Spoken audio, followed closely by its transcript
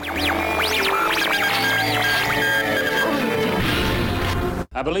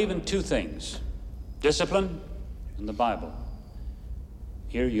I believe in two things, discipline and the Bible.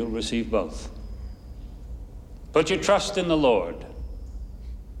 Here you'll receive both. Put your trust in the Lord.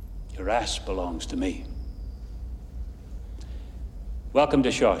 Your ass belongs to me. Welcome to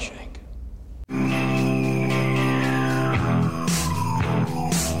Shawshank.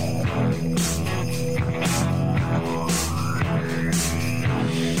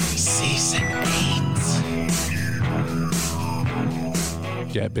 Season 8.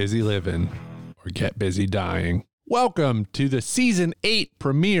 Get busy living or get busy dying. Welcome to the Season 8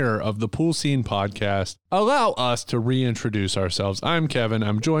 premiere of the Pool Scene Podcast. Allow us to reintroduce ourselves. I'm Kevin.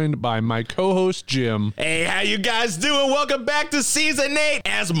 I'm joined by my co-host, Jim. Hey, how you guys doing? Welcome back to Season 8,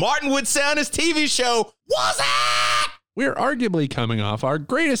 as Martin would say on his TV show, what's that? We're arguably coming off our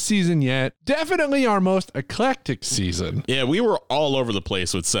greatest season yet, definitely our most eclectic season. Yeah, we were all over the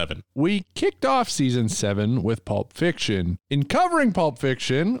place with 7. We kicked off season 7 with Pulp Fiction. In covering Pulp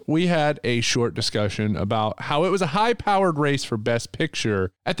Fiction, we had a short discussion about how it was a high-powered race for Best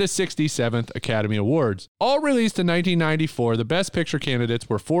Picture at the 67th Academy Awards. All released in 1994, the Best Picture candidates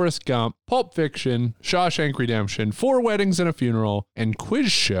were Forrest Gump, Pulp Fiction, Shawshank Redemption, Four Weddings and a Funeral, and Quiz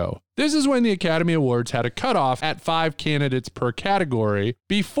Show. This is when the Academy Awards had a cutoff at 5 candidates per category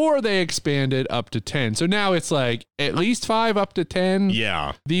before they expanded up to 10. So now it's like at least 5 up to 10.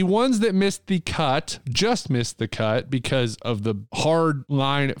 Yeah. The ones that missed the cut just missed the cut because of the hard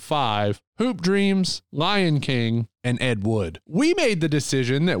line at 5. Hoop Dreams, Lion King, and Ed Wood. We made the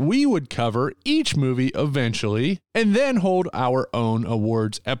decision that we would cover each movie eventually and then hold our own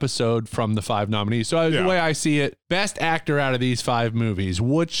awards episode from the 5 nominees. So the way I see it, best actor out of these 5 movies,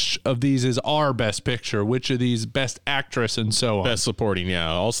 which of these is our best picture, which of these best actress, and so on. Best supporting, yeah,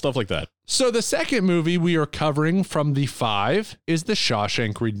 all stuff like that. So the second movie we are covering from the 5 is The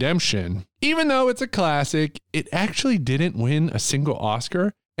Shawshank Redemption. Even though it's a classic, it actually didn't win a single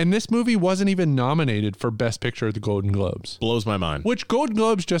Oscar. And this movie wasn't even nominated for Best Picture at the Golden Globes. Blows my mind. Which Golden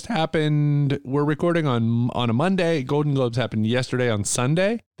Globes just happened. We're recording on a Monday. Golden Globes happened yesterday on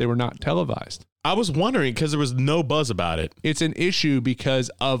Sunday. They were not televised. I was wondering because there was no buzz about it. It's an issue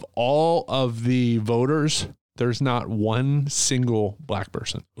because of all of the voters, there's not one single black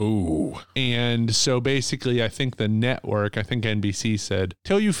person. Ooh. And so basically, I think the network, I think NBC said,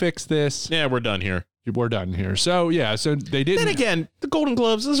 till you fix this. Yeah, we're done here. We're done here. So, yeah, so they didn't. Then again, the Golden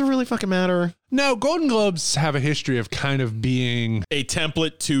Globes, doesn't really fucking matter. No, Golden Globes have a history of kind of being a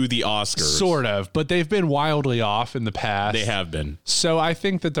template to the Oscars. Sort of, but they've been wildly off in the past. They have been. So I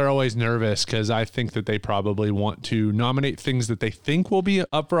think that they're always nervous because I think that they probably want to nominate things that they think will be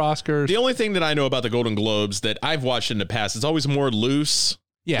up for Oscars. The only thing that I know about the Golden Globes that I've watched in the past, it's always more loose.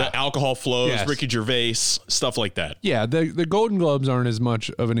 Yeah. The alcohol flows, yes. Ricky Gervais, stuff like that. Yeah, the Golden Globes aren't as much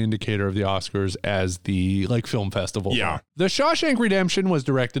of an indicator of the Oscars as the film festival. Yeah. Are. The Shawshank Redemption was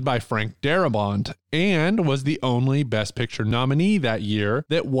directed by Frank Darabont and was the only Best Picture nominee that year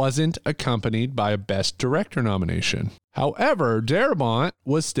that wasn't accompanied by a Best Director nomination. However, Darabont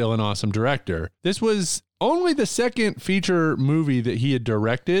was still an awesome director. This was only the second feature movie that he had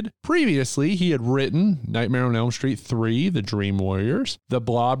directed. Previously, he had written Nightmare on Elm Street 3, The Dream Warriors, the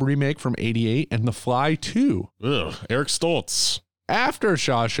Blob remake from '88, and The Fly 2. Ugh, Eric Stoltz. After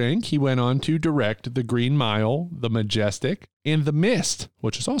Shawshank, he went on to direct The Green Mile, The Majestic, and The Mist,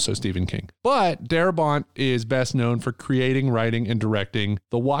 which is also Stephen King. But Darabont is best known for creating, writing, and directing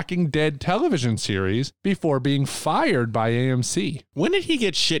the Walking Dead television series before being fired by AMC. When did he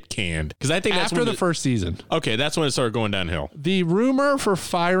get shit canned? Because I think that's after the first season. Okay, that's when it started going downhill. The rumor for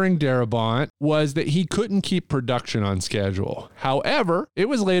firing Darabont was that he couldn't keep production on schedule. However, it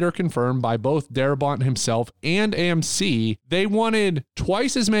was later confirmed by both Darabont himself and AMC they wanted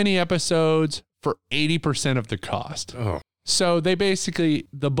twice as many episodes for 80% of the cost. Oh. So they basically,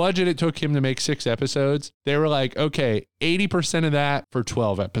 the budget it took him to make 6 episodes, they were like, okay, 80% of that for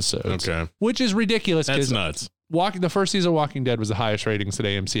 12 episodes. Okay. Which is ridiculous. That's nuts. The first season of Walking Dead was the highest ratings that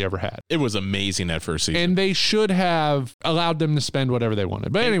AMC ever had. It was amazing that first season. And they should have allowed them to spend whatever they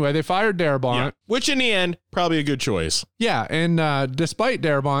wanted. But anyway, they fired Darabont. Yeah. Which in the end, probably a good choice. Yeah, and despite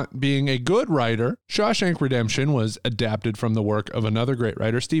Darabont being a good writer, Shawshank Redemption was adapted from the work of another great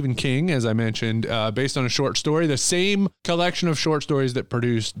writer, Stephen King, as I mentioned, based on a short story, the same collection of short stories that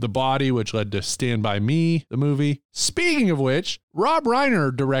produced The Body, which led to Stand By Me, the movie. Speaking of which, Rob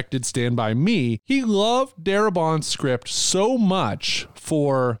Reiner directed Stand By Me. He loved Darabont's script so much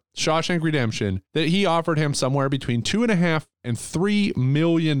for Shawshank Redemption that he offered him somewhere between $2.5 and $3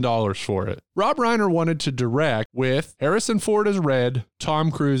 million for it. Rob Reiner wanted to direct with Harrison Ford as Red, Tom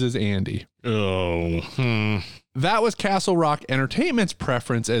Cruise as Andy. That was Castle Rock Entertainment's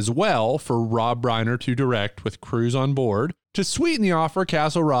preference as well for Rob Reiner to direct with Cruise on board. To sweeten the offer,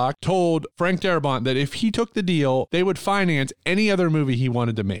 Castle Rock told Frank Darabont that if he took the deal, they would finance any other movie he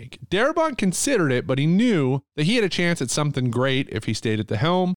wanted to make. Darabont considered it, but he knew that he had a chance at something great if he stayed at the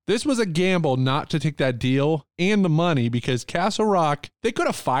helm. This was a gamble not to take that deal and the money because Castle Rock, they could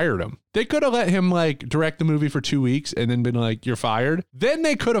have fired him. They could have let him like direct the movie for 2 weeks and then been like, you're fired. Then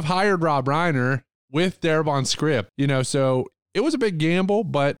they could have hired Rob Reiner with Darabont's script, so it was a big gamble,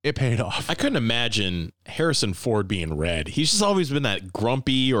 but it paid off. I couldn't imagine Harrison Ford being Red. He's just always been that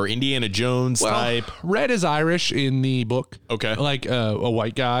grumpy or Indiana Jones type. Red is Irish in the book. Okay. Like a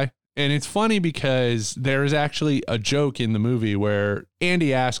white guy. And it's funny because there's actually a joke in the movie where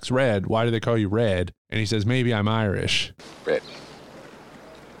Andy asks Red, why do they call you Red? And he says, maybe I'm Irish. Red.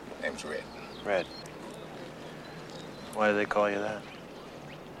 Name's Red. Red. Why do they call you that?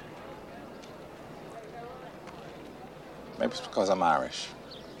 Maybe it's because I'm Irish.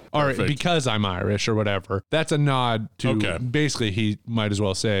 Or Perfect. because I'm Irish or whatever. That's a nod to basically he might as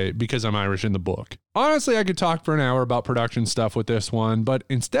well say because I'm Irish in the book. Honestly, I could talk for an hour about production stuff with this one, but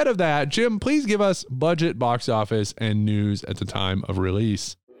instead of that, Jim, please give us budget, box office, and news at the time of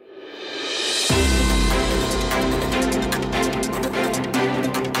release.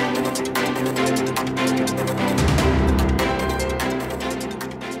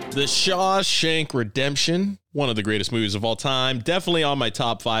 The Shawshank Redemption, one of the greatest movies of all time, definitely on my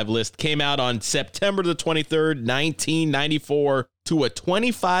top 5 list, came out on September the 23rd, 1994, to a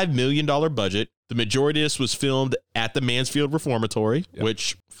 $25 million budget. The majority of this was filmed at the Mansfield Reformatory,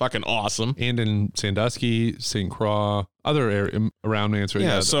 which fucking awesome. And in Sandusky, St. Croix, other area around Mansfield.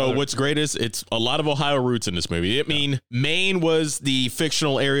 Yeah, so what's great is it's a lot of Ohio roots in this movie. I mean, Maine was the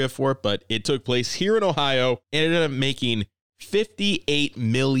fictional area for it, but it took place here in Ohio and it ended up making $58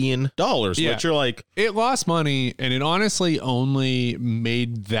 million, which you're like... It lost money, and it honestly only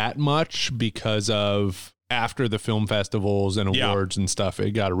made that much because of after the film festivals and awards and stuff,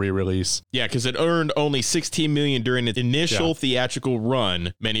 it got a re-release. Yeah, because it earned only $16 million during its initial theatrical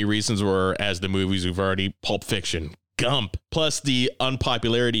run. Many reasons were, as the movies we've already... Pulp Fiction, Gump, plus the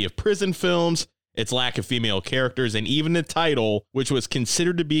unpopularity of prison films, its lack of female characters, and even the title, which was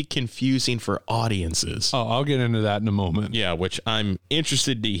considered to be confusing for audiences. Oh, I'll get into that in a moment. Yeah, which I'm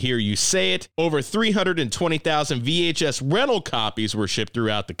interested to hear you say it. Over 320,000 VHS rental copies were shipped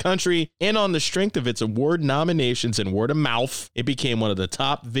throughout the country, and on the strength of its award nominations and word of mouth, it became one of the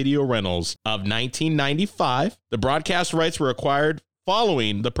top video rentals of 1995. The broadcast rights were acquired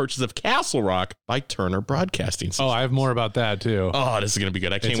following the purchase of Castle Rock by Turner Broadcasting System. Oh, I have more about that too. Oh, this is going to be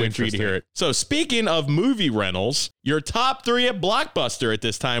good. I can't wait for you to hear it. So speaking of movie rentals, your top 3 at Blockbuster at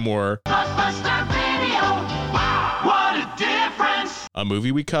this time were... Blockbuster Video! Wow, what a difference! A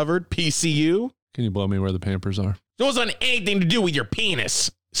movie we covered, PCU. Can you blow me where the Pampers are? It wasn't anything to do with your penis.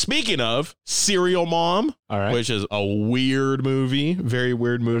 Speaking of, Serial Mom, which is a weird movie, very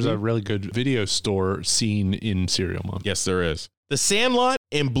weird movie. There's a really good video store scene in Serial Mom. Yes, there is. The Sandlot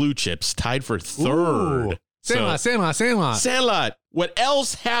and Blue Chips tied for 3rd. Sandlot. What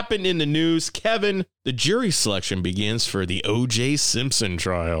else happened in the news? Kevin, the jury selection begins for the O.J. Simpson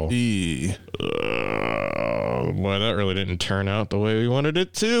trial. Well, that really didn't turn out the way we wanted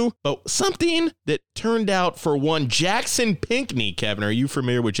it to. But something that turned out for one Jackson Pinckney. Kevin, are you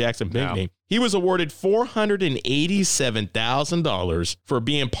familiar with Jackson Pinckney? No. He was awarded $487,000 for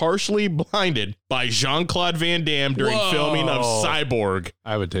being partially blinded by Jean-Claude Van Damme during filming of Cyborg.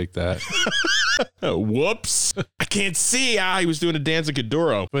 I would take that. Whoops. I can't see. He was doing a dance of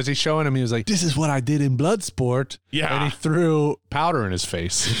Kuduro. Was he showing him? He was like, this is what I did in Bloodsport. Yeah. And he threw powder in his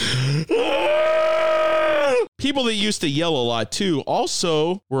face. People that used to yell a lot, too,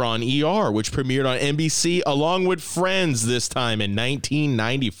 also were on ER, which premiered on NBC along with Friends this time in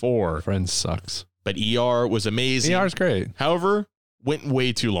 1994. Friends sucks. But ER was amazing. ER is great. However, went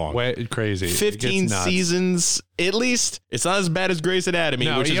way too long. Way crazy. 15 seasons. At least it's not as bad as Grey's Anatomy,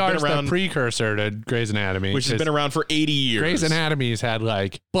 which has been around. The precursor to Grey's Anatomy, which has been around for 80 years. Grey's Anatomy's had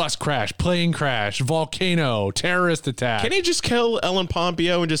like bus crash, plane crash, volcano, terrorist attack. Can he just kill Ellen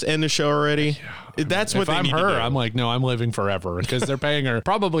Pompeo and just end the show already? That's what if I'm her, I'm like, no, I'm living forever because they're paying her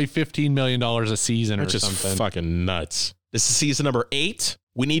probably $15 million a season or something. Just fucking nuts. This is season number 8.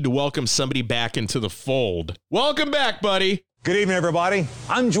 We need to welcome somebody back into the fold. Welcome back, buddy. Good evening, everybody.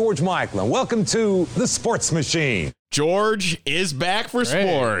 I'm George Michael, and welcome to The Sports Machine. George is back for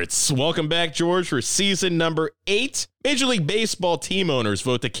sports. Welcome back, George, for season number 8. Major League Baseball team owners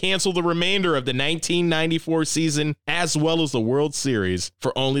vote to cancel the remainder of the 1994 season as well as the World Series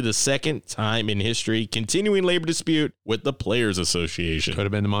for only the second time in history, continuing labor dispute with the Players Association. Could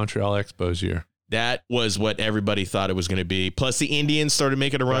have been the Montreal Expos year. That was what everybody thought it was going to be. Plus, the Indians started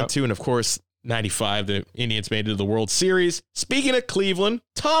making a run, too. And, of course, 95, the Indians made it to the World Series. Speaking of Cleveland,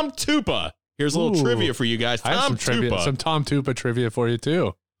 Tom Tupa. Here's a little trivia for you guys. I have some Tom Tupa trivia for you,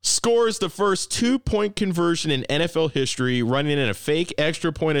 too. Scores the first 2-point conversion in NFL history, running in a fake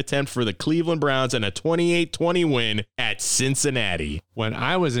extra point attempt for the Cleveland Browns and a 28-20 win at Cincinnati. When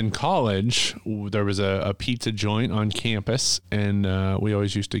I was in college, there was a pizza joint on campus, and we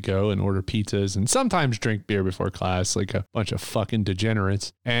always used to go and order pizzas and sometimes drink beer before class, like a bunch of fucking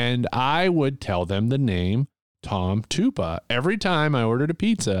degenerates. And I would tell them the name Tom Tupa. Every time I ordered a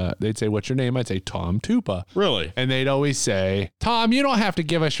pizza, they'd say, "What's your name?" I'd say, "Tom Tupa." Really? And they'd always say, "Tom, you don't have to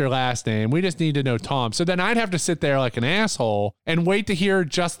give us your last name. We just need to know Tom." So then I'd have to sit there like an asshole and wait to hear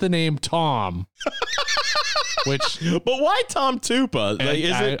just the name Tom. But why Tom Tupa?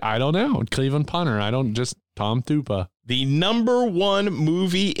 Like, I don't know. Cleveland punter. Tom Tupa. The number one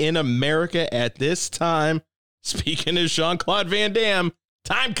movie in America at this time, speaking of Jean-Claude Van Damme,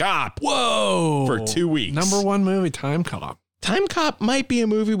 Time Cop. Whoa. For 2 weeks. Number one movie, Time Cop. Time Cop might be a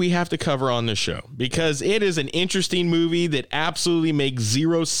movie we have to cover on the show because it is an interesting movie that absolutely makes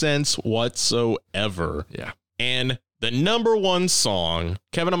zero sense whatsoever. Yeah. And the number one song,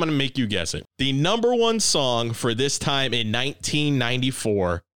 Kevin, I'm going to make you guess it. The number one song for this time in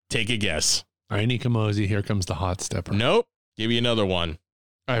 1994, take a guess. Aini Kamoze, Here Comes the Hot Stepper. Nope. Give you another one.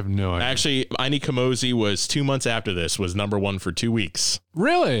 I have no idea. Actually, Aini Kamoze was 2 months after this, was number one for 2 weeks.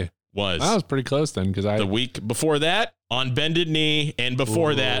 Really? Was. That was pretty close then, because The week before that, On Bended Knee, and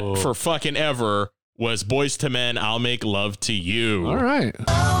before that, for fucking ever, was Boyz II Men, I'll Make Love to You. All right.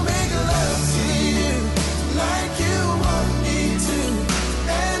 I'll make love to you like you want me to,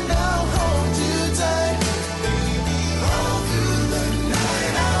 and I'll hold you tight, baby, all through the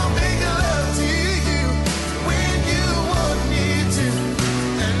night. I'll make love to you when you want me to,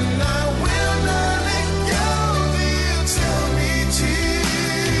 and I will not let go till you tell me to.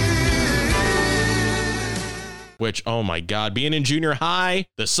 Which, oh my God, being in junior high,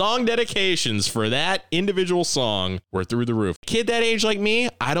 the song dedications for that individual song were through the roof. Kid that age like me,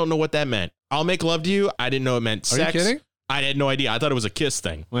 I don't know what that meant. I'll Make Love to You, I didn't know it meant sex. Are you kidding? I had no idea. I thought it was a Kiss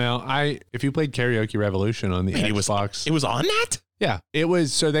thing. Well, if you played Karaoke Revolution on the Xbox. It was on that? Yeah, it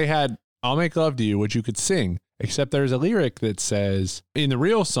was. So they had I'll Make Love to You, which you could sing, except there's a lyric that says, in the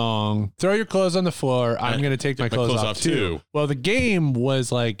real song, throw your clothes on the floor. I'm going to take my clothes off too. Well, the game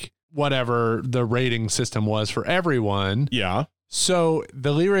was like whatever the rating system was for everyone. Yeah. So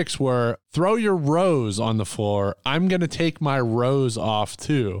the lyrics were, throw your rose on the floor. I'm going to take my rose off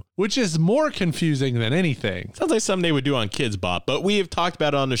too, which is more confusing than anything. Sounds like something they would do on Kids Bop, but we have talked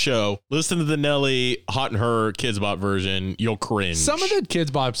about it on the show. Listen to the Nelly Hot and Her Kids Bop version. You'll cringe. Some of the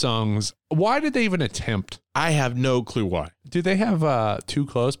Kids Bop songs, why did they even attempt? I have no clue why. Do they have Too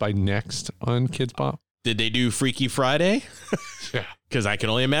Close by Next on Kids Bop? Did they do Freaky Friday? Yeah. Because I can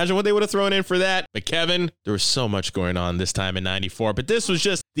only imagine what they would have thrown in for that. But Kevin, there was so much going on this time in 94, but this was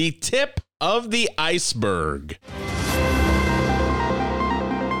just the tip of the iceberg.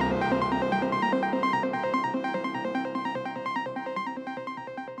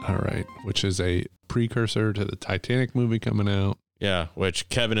 All right, which is a precursor to the Titanic movie coming out. Yeah, which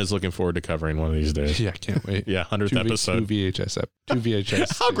Kevin is looking forward to covering one of these days. Yeah, can't wait. Yeah, 100th episode. Two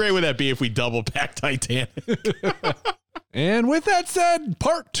VHS. How great would that be if we double back Titanic? And with that said,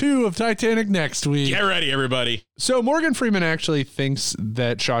 part 2 of Titanic next week. Get ready, everybody. So Morgan Freeman actually thinks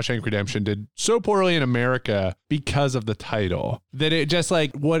that Shawshank Redemption did so poorly in America because of the title that it just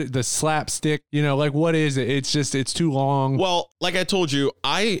like what the slapstick, like what is it? It's too long. Well, like I told you,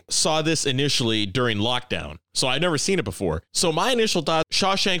 I saw this initially during lockdown. So I'd never seen it before. So my initial thought,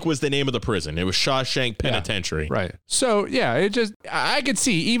 Shawshank was the name of the prison. It was Shawshank Penitentiary. Yeah, right. So yeah, I could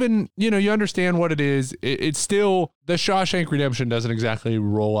see even, you understand what it is. It's still, the Shawshank Redemption doesn't exactly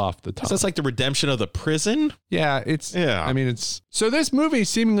roll off the tongue. So that's like the redemption of the prison? Yeah, so this movie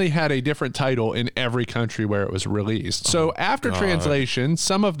seemingly had a different title in every country where it was released. So after translation,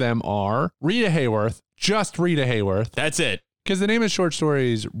 some of them are Rita Hayworth, just Rita Hayworth. That's it. Because the name of the short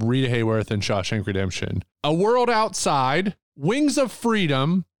story is Rita Hayworth and Shawshank Redemption. A World Outside, Wings of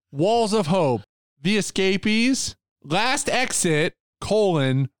Freedom, Walls of Hope, The Escapees, Last Exit,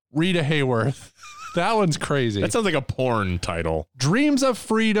 Rita Hayworth. That one's crazy. That sounds like a porn title. Dreams of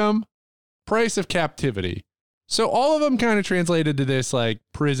Freedom, Price of Captivity. So all of them kind of translated to this like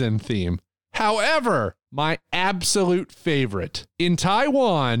prison theme. However, my absolute favorite, in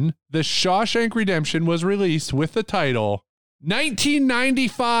Taiwan, The Shawshank Redemption was released with the title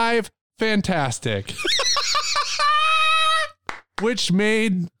 1995 Fantastic, which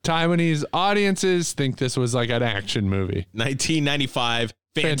made Taiwanese audiences think this was like an action movie. 1995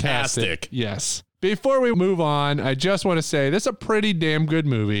 Fantastic. Yes. Before we move on, I just want to say this is a pretty damn good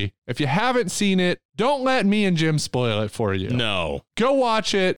movie. If you haven't seen it, don't let me and Jim spoil it for you. No. Go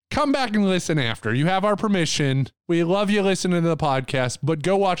watch it. Come back and listen after. You have our permission. We love you listening to the podcast, but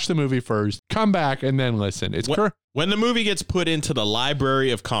go watch the movie first. Come back and then listen. It's when the movie gets put into the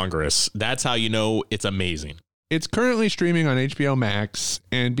Library of Congress, that's how you know it's amazing. It's currently streaming on HBO Max,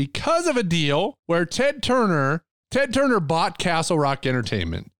 and because of a deal where Ted Turner bought Castle Rock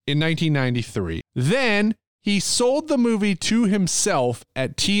Entertainment in 1993. Then he sold the movie to himself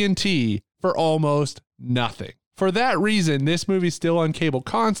at TNT for almost nothing. For that reason, this movie's still on cable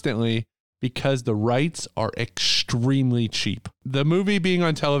constantly because the rights are extremely cheap. The movie being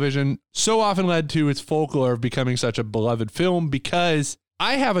on television so often led to its folklore of becoming such a beloved film because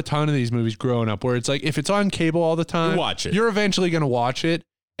I have a ton of these movies growing up where it's like, if it's on cable all the time, You watch it. You're eventually going to watch it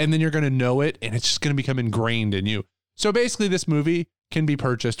and then you're going to know it and it's just going to become ingrained in you. So basically this movie can be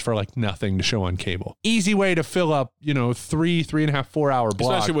purchased for like nothing to show on cable. Easy way to fill up, 3.5, 4 hour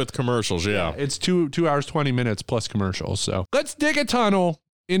block. Especially with commercials, yeah. It's 2 hours, 20 minutes plus commercials. So let's dig a tunnel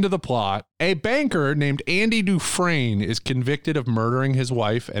into the plot. A banker named Andy Dufresne is convicted of murdering his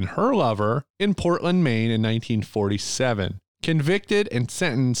wife and her lover in Portland, Maine in 1947. Convicted and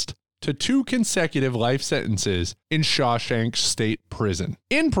sentenced to 2 consecutive life sentences in Shawshank State Prison.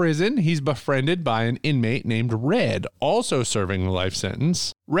 In prison, he's befriended by an inmate named Red, also serving a life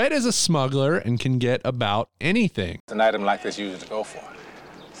sentence. Red is a smuggler and can get about anything. It's an item like this usually go for.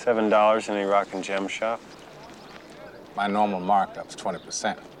 $7 in a rock and gem shop. My normal markup's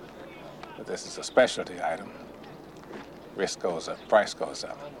 20%. But this is a specialty item. Risk goes up, price goes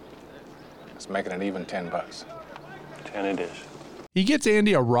up. It's making it even $10. 10 it is. He gets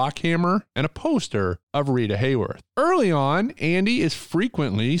Andy a rock hammer and a poster of Rita Hayworth. Early on, Andy is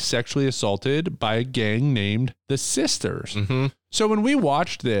frequently sexually assaulted by a gang named the Sisters. Mm-hmm. So when we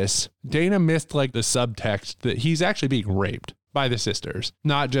watched this, Dana missed like the subtext that he's actually being raped by the Sisters,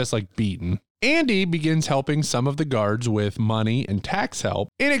 not just like beaten. Andy begins helping some of the guards with money and tax help.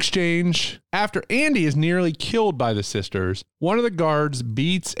 In exchange, after Andy is nearly killed by the Sisters, one of the guards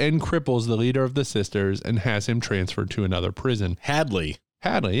beats and cripples the leader of the Sisters and has him transferred to another prison. Hadley,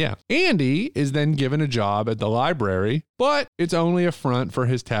 yeah. Andy is then given a job at the library, but it's only a front for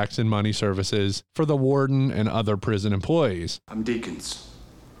his tax and money services for the warden and other prison employees. I'm Deacons.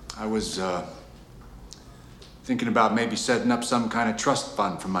 I was, thinking about maybe setting up some kind of trust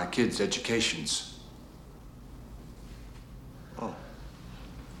fund for my kids' educations. Oh,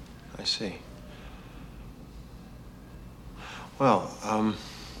 I see. Well,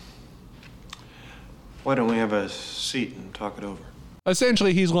 why don't we have a seat and talk it over?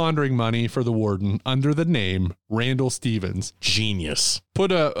 Essentially, he's laundering money for the warden under the name Randall Stevens. genius.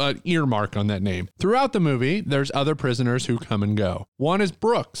 Put an earmark on that name. Throughout the movie, there's other prisoners who come and go. One is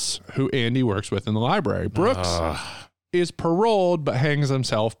Brooks, who Andy works with in the library. Brooks is paroled but hangs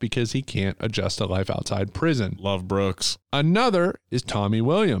himself because he can't adjust to life outside prison. Love Brooks. Another is Tommy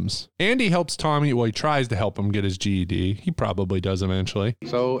Williams. Andy helps Tommy, well, he tries to help him get his GED. He probably does eventually.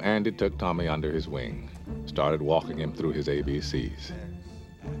 So Andy took Tommy under his wing, started walking him through his ABCs.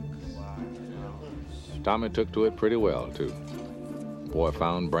 Tommy took to it pretty well, too. Boy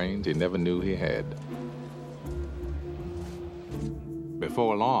found brains he never knew he had.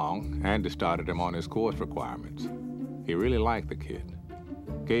 Before long, Andy started him on his course requirements. He really liked the kid.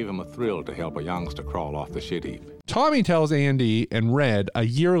 Gave him a thrill to help a youngster crawl off the shit heap. Tommy tells Andy and Red a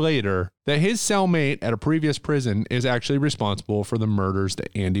year later that his cellmate at a previous prison is actually responsible for the murders that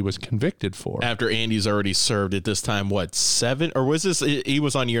Andy was convicted for. After Andy's already served at this time, 7? Or was this, he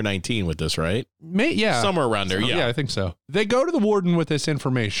was on year 19 with this, right? Yeah. Somewhere around there, yeah. Yeah, I think so. They go to the warden with this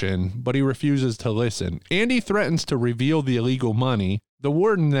information, but he refuses to listen. Andy threatens to reveal the illegal money. The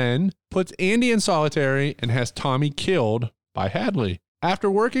warden then puts Andy in solitary and has Tommy killed by Hadley.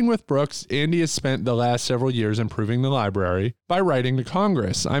 After working with Brooks, Andy has spent the last several years improving the library by writing to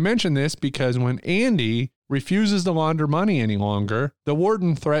Congress. I mention this because when Andy refuses to launder money any longer, the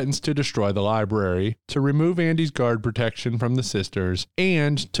warden threatens to destroy the library, to remove Andy's guard protection from the Sisters,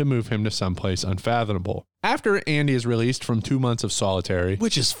 and to move him to someplace unfathomable. After Andy is released from 2 months of solitary,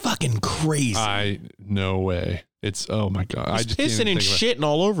 which is fucking crazy. No way. It's, oh my God. He's pissing and shitting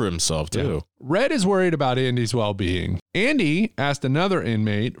all over himself, too. Yeah. Red is worried about Andy's well-being. Andy asked another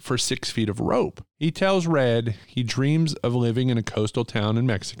inmate for 6 feet of rope. He tells Red he dreams of living in a coastal town in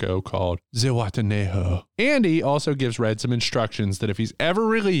Mexico called Zihuatanejo. Andy also gives Red some instructions that if he's ever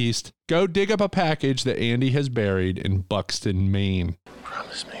released, go dig up a package that Andy has buried in Buxton, Maine.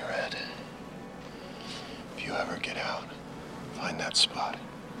 Promise me, Red. If you ever get out, find that spot.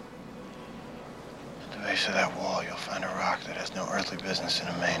 At the base of that wall, you'll find a rock that has no earthly business in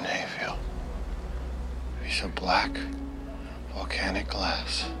a Maine hayfield. Piece of black volcanic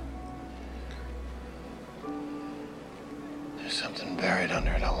glass. There's something buried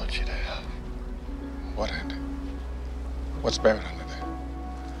under it I want you to have. What, Andy? What's buried under there?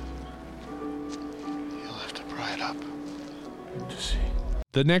 You'll have to pry it up to see.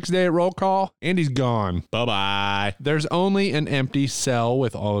 The next day at roll call, Andy's gone. Bye-bye. There's only an empty cell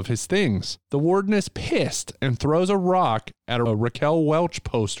with all of his things. The warden is pissed and throws a rock at a Raquel Welch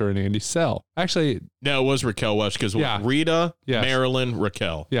poster in Andy's cell. Actually, no, it was Raquel Welch because Yeah. Rita, Yes. Marilyn,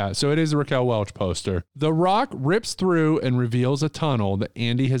 Raquel. yeah, so it is a Raquel Welch poster. The rock rips through and reveals a tunnel that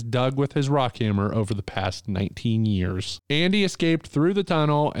Andy has dug with his rock hammer over the past 19 years. Andy escaped through the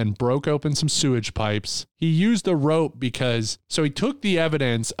tunnel and broke open some sewage pipes. He used the rope so he took the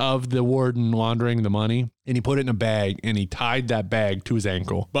evidence of the warden laundering the money and he put it in a bag and he tied that bag to his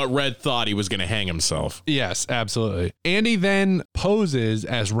ankle. But Red thought he was going to hang himself. Yes, absolutely. Andy then poses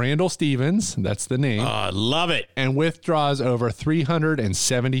as Randall Stevens, that's the name, Love it. and withdraws over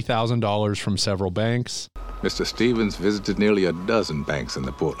 $370,000 from several banks. Mr. Stevens visited nearly a dozen banks in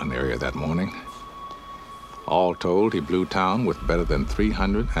the Portland area that morning. All told, he blew town with better than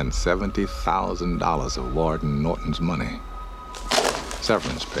 $370,000 of Warden Norton's money.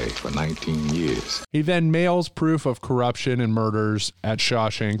 Severance pay for 19 years. He then mails proof of corruption and murders at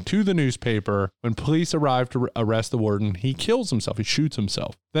Shawshank to the newspaper. When police arrive to arrest the warden, he kills himself. He shoots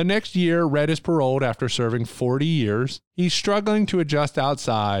himself. The next year, Red is paroled after serving 40 years. He's struggling to adjust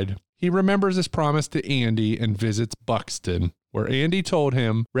outside. He remembers his promise to Andy and visits Buxton, where Andy told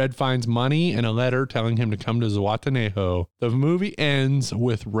him Red finds money and a letter telling him to come to Zihuatanejo. The movie ends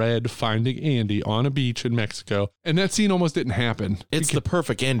with Red finding Andy on a beach in Mexico, and that scene almost didn't happen. It's the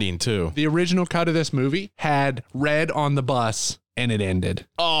perfect ending, too. The original cut of this movie had Red on the bus, and it ended.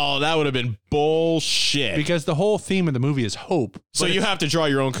 Oh, that would have been bullshit. Because the whole theme of the movie is hope. So you have to draw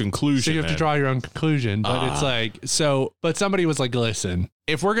your own conclusion. So you have to draw your own conclusion. But it's like, but somebody was like, listen,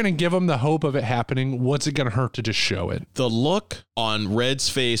 if we're going to give them the hope of it happening, what's it going to hurt to just show it? The look on Red's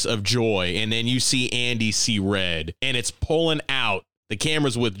face of joy, and then you see Andy see Red, and it's pulling out. The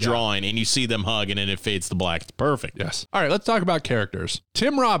camera's withdrawing, and you see them hug, and then it fades to black. It's perfect. Yes. All right, let's talk about characters.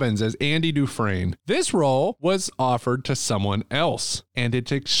 Tim Robbins as Andy Dufresne. This role was offered to someone else, and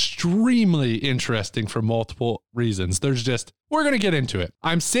it's extremely interesting for multiple reasons. We're going to get into it.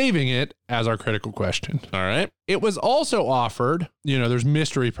 I'm saving it as our critical question. All right. It was also offered, there's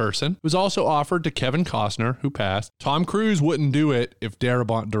mystery person. It was also offered to Kevin Costner, who passed. Tom Cruise wouldn't do it if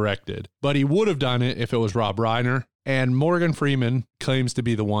Darabont directed, but he would have done it if it was Rob Reiner. And Morgan Freeman claims to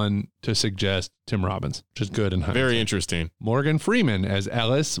be the one to suggest Tim Robbins, which is good and very interesting. Morgan Freeman as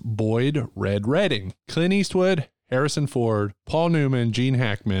Ellis Boyd Red Redding. Clint Eastwood, Harrison Ford, Paul Newman, Gene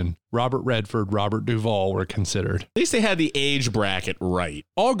Hackman, Robert Redford, Robert Duvall were considered. At least they had the age bracket right.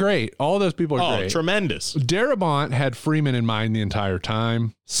 All great. All those people are great. Oh, tremendous. Darabont had Freeman in mind the entire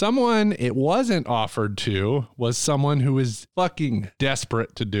time. Someone it wasn't offered to was someone who was fucking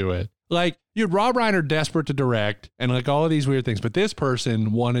desperate to do it. Like, you had Rob Reiner desperate to direct and like all of these weird things, but this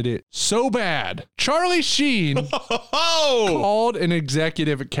person wanted it so bad. Charlie Sheen called an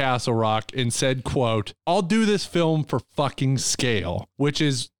executive at Castle Rock and said, quote, "I'll do this film for fucking scale," which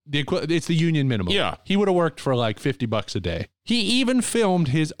is it's the union minimum. Yeah. He would have worked for like $50 a day. He even filmed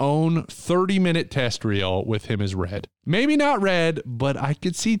his own 30-minute test reel with him as Red. Maybe not Red, but I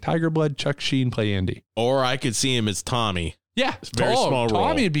could see Tiger Blood Chuck Sheen play Andy. Or I could see him as Tommy. Yeah, very small role.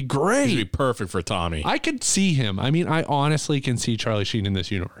 Tommy would be great. He'd be perfect for Tommy. I could see him. I mean, I honestly can see Charlie Sheen in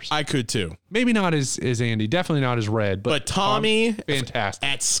this universe. I could too. Maybe not as Andy, definitely not as Red, but Tommy, fantastic.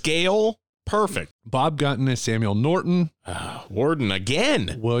 At scale, perfect. Bob Gunton as Samuel Norton. Warden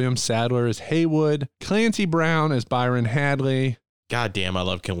again. William Sadler as Haywood. Clancy Brown as Byron Hadley. God damn, I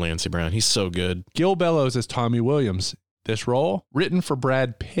love Clancy Brown. He's so good. Gil Bellows as Tommy Williams. This role, written for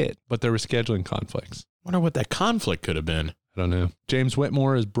Brad Pitt, but there were scheduling conflicts. Wonder what that conflict could have been. I don't know. James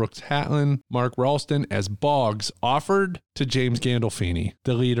Whitmore as Brooks Hatlin. Mark Ralston as Boggs, offered to James Gandolfini,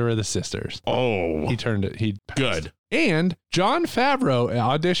 the leader of the Sisters. Oh. He turned it. He passed. Good. And Jon Favreau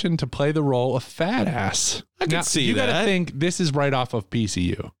auditioned to play the role of Fat Ass. I can see you that. You got to think this is right off of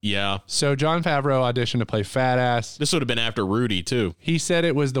PCU. Yeah. So Jon Favreau auditioned to play Fat Ass. This would have been after Rudy, too. He said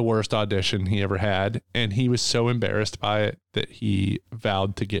it was the worst audition he ever had, and he was so embarrassed by it that he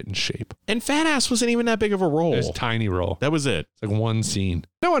vowed to get in shape. And Fat Ass wasn't even that big of a role. It was a tiny role. That was it. It's like one scene.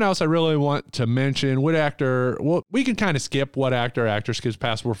 No one else I really want to mention. What actor? Well, we can kind of skip what actor or actress gives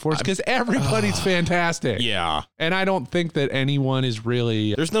password force because everybody's fantastic. Yeah. And I don't think that anyone is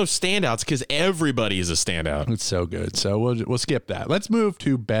really. There's no standouts because everybody is a standout. It's so good. So we'll skip that. Let's move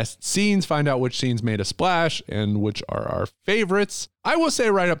to best scenes, find out which scenes made a splash and which are our favorites. I will say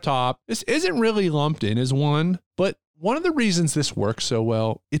right up top, this isn't really lumped in as one, but one of the reasons this works so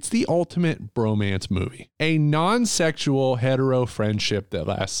well, it's the ultimate bromance movie. A non-sexual hetero friendship that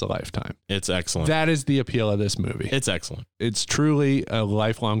lasts a lifetime. It's excellent. That is the appeal of this movie. It's excellent. It's truly a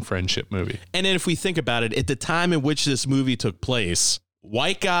lifelong friendship movie. And then if we think about it, at the time in which this movie took place,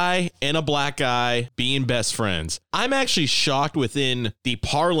 white guy and a black guy being best friends. I'm actually shocked within the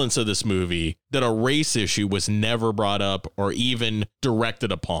parlance of this movie that a race issue was never brought up or even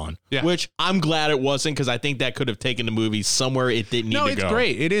directed upon, which I'm glad it wasn't because I think that could have taken the movie somewhere it didn't need to go. No, it's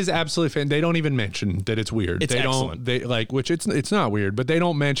great. It is absolutely fan. They don't even mention that it's weird. It's excellent. They like, which it's not weird, but they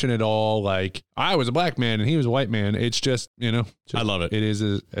don't mention at all like I was a black man and he was a white man. It's just, I love it. It is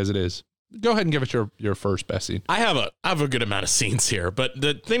as it is. Go ahead and give it your first best scene. I have a good amount of scenes here, but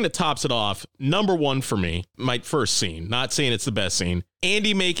the thing that tops it off, number one for me, my first scene, not saying it's the best scene,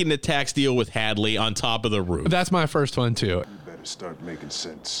 Andy making the tax deal with Hadley on top of the roof. That's my first one too. You better start making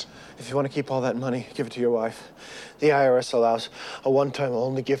sense. If you want to keep all that money, give it to your wife. The IRS allows a one-time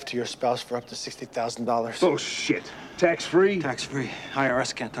only gift to your spouse for up to $60,000. Bullshit. Tax-free? Tax-free.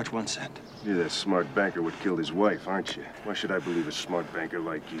 IRS can't touch 1 cent. You're that smart banker what killed his wife, aren't you? Why should I believe a smart banker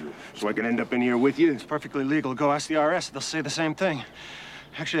like you? So I can end up in here with you? It's perfectly legal. Go ask the IRS. They'll say the same thing.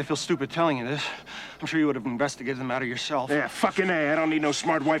 Actually, I feel stupid telling you this. I'm sure you would have investigated the matter yourself. Yeah, fucking A. I don't need no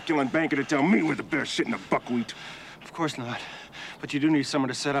smart wife-killing banker to tell me where the bear's sitting the buckwheat. Of course not. But you do need someone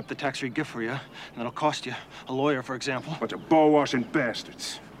to set up the tax-free gift for you, and that'll cost you. A lawyer, for example. Bunch of ball-washing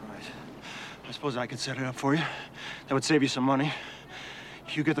bastards. Right. I suppose I could set it up for you. That would save you some money.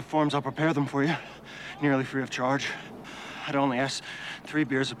 If you get the forms, I'll prepare them for you, nearly free of charge. I'd only ask 3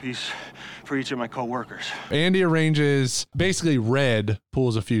 beers apiece for each of my co-workers. Andy arranges, basically Red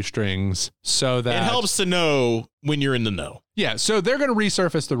pulls a few strings so that... It helps to know when you're in the know. Yeah, so they're going to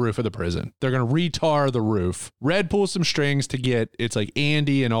resurface the roof of the prison. They're going to retar the roof. Red pulls some strings to get, it's like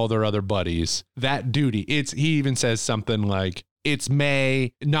Andy and all their other buddies, that duty. He even says something like, it's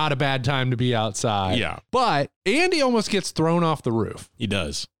May, not a bad time to be outside. Yeah. But Andy almost gets thrown off the roof. He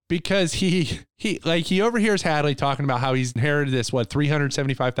does. Because he overhears Hadley talking about how he's inherited this,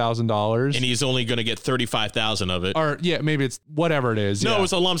 $375,000. And he's only going to get $35,000 of it. Or maybe it's whatever it is. No, it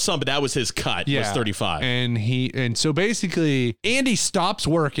was a lump sum, but that was his cut. Yeah. It was $35,000. And so basically Andy stops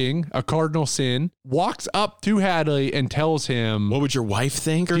working, a cardinal sin, walks up to Hadley and tells him, what would your wife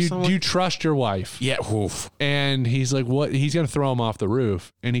think or something? Do you trust your wife? Yeah. Oof. And he's like, what? He's going to throw him off the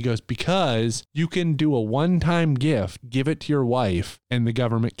roof. And he goes, because you can do a one-time gift, give it to your wife, and the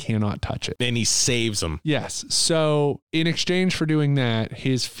government cannot touch it. Then he saves him. Yes. So in exchange for doing that,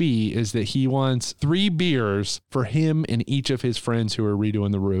 his fee is that he wants 3 beers for him and each of his friends who are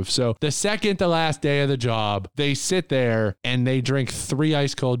redoing the roof. So the second to last day of the job, they sit there and they drink 3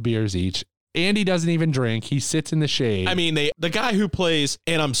 ice cold beers each. Andy doesn't even drink. He sits in the shade. I mean, the guy who plays,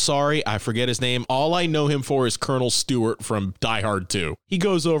 and I'm sorry, I forget his name. All I know him for is Colonel Stewart from Die Hard 2. He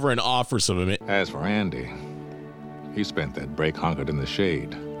goes over and offers him it. As for Andy, he spent that break hunkered in the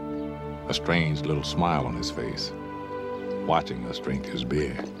shade, a strange little smile on his face, watching us drink his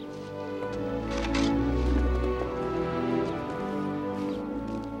beer.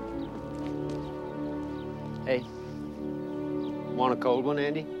 Hey, want a cold one,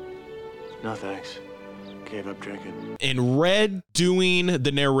 Andy? No, thanks. Gave up drinking. And Red doing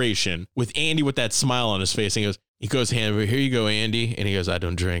the narration with Andy with that smile on his face, and he goes, hand over, here you go, Andy. And he goes, I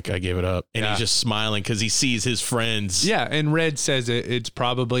don't drink. I gave it up. And he's just smiling because he sees his friends. Yeah, and Red says it's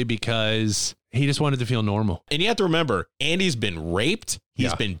probably because he just wanted to feel normal. And you have to remember, Andy's been raped.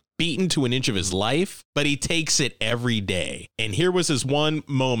 He's been beaten to an inch of his life, but he takes it every day. And here was his one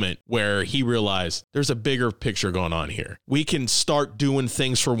moment where he realized there's a bigger picture going on here. We can start doing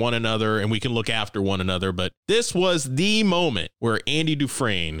things for one another and we can look after one another. But this was the moment where Andy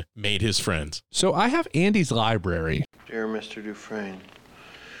Dufresne made his friends. So I have Andy's library. Dear Mr. Dufresne,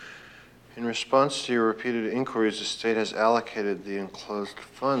 in response to your repeated inquiries, the state has allocated the enclosed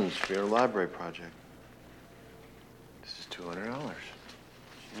funds for your library project. This is $200.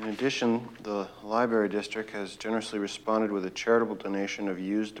 In addition, the library district has generously responded with a charitable donation of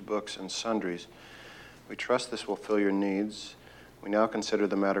used books and sundries. We trust this will fill your needs. We now consider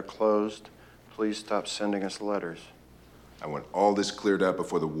the matter closed. Please stop sending us letters. I want all this cleared up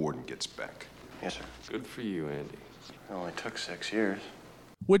before the warden gets back. Yes, sir. Good for you, Andy. It only took 6 years.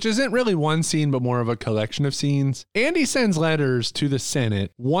 which isn't really one scene, but more of a collection of scenes. Andy sends letters to the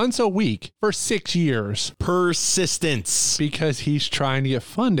Senate once a week for 6 years. Persistence. Because he's trying to get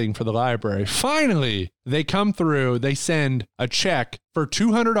funding for the library. Finally, they come through, they send a check for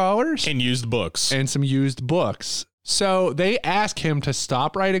 $200 and used books. And some used books. So they ask him to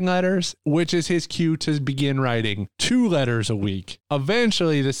stop writing letters, which is his cue to begin writing 2 letters a week.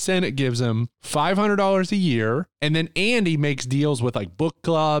 Eventually, the Senate gives him $500 a year, and then Andy makes deals with like book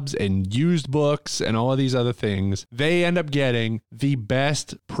clubs and used books and all of these other things. They end up getting the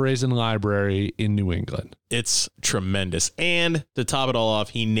best prison library in New England. It's tremendous. And to top it all off,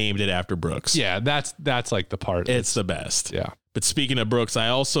 he named it after Brooks. Yeah, that's like the part. It's the best. Yeah. But speaking of Brooks, I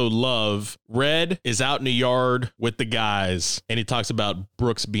also love Red is out in the yard with the guys, and he talks about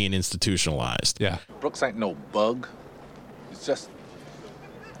Brooks being institutionalized. Yeah. Brooks ain't no bug. It's just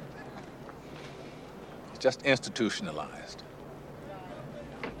institutionalized.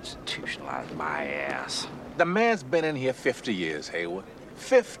 Institutionalized my ass. The man's been in here 50 years, Haywood.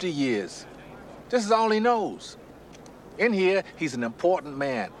 50 years. This is all he knows. In here, he's an important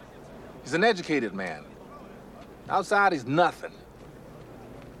man. He's an educated man. Outside, he's nothing.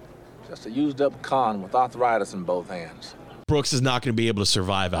 Just a used-up con with arthritis in both hands. Brooks is not going to be able to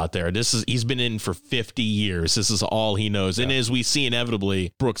survive out there. He's been in for 50 years. This is all he knows. Yeah. And as we see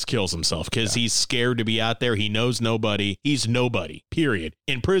inevitably, Brooks kills himself because he's scared to be out there. He knows nobody. He's nobody, period.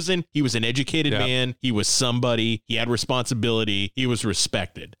 In prison, he was an educated man. He was somebody. He had responsibility. He was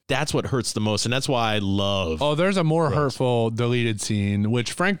respected. That's what hurts the most. And that's why I love. Oh, there's a more hurtful deleted scene,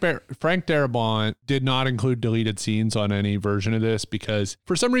 which Frank Darabont did not include deleted scenes on any version of this because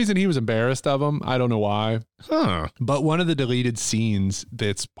for some reason he was embarrassed of them. I don't know why. But one of the deleted scenes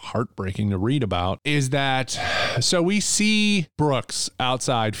that's heartbreaking to read about is that, so we see Brooks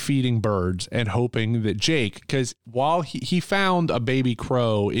outside feeding birds and hoping that Jake, because while he found a baby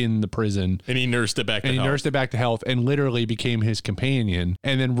crow in the prison and he nursed it back to health and literally became his companion.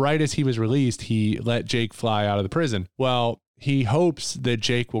 And then right as he was released, he let Jake fly out of the prison. Well, he hopes that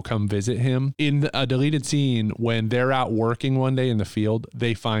Jake will come visit him. In a deleted scene, when they're out working one day in the field,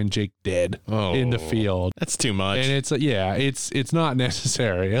 they find Jake dead in the field. That's too much. And it's not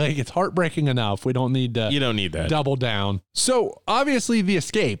necessary. Like, it's heartbreaking enough. We don't need to. You don't need that. Double down. So obviously the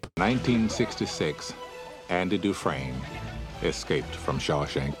escape. 1966, Andy Dufresne escaped from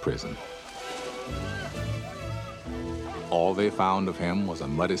Shawshank Prison. All they found of him was a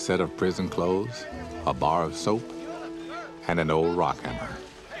muddy set of prison clothes, a bar of soap, and an old rock hammer,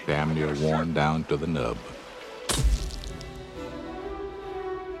 damn near worn down to the nub.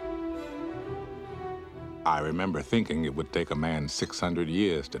 I remember thinking it would take a man 600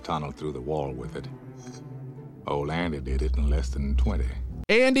 years to tunnel through the wall with it. Old Andy did it in less than 20.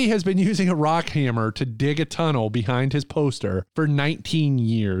 Andy has been using a rock hammer to dig a tunnel behind his poster for 19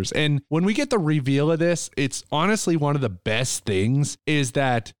 years. And when we get the reveal of this, it's honestly one of the best things is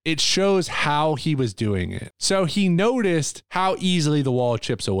that it shows how he was doing it. So he noticed how easily the wall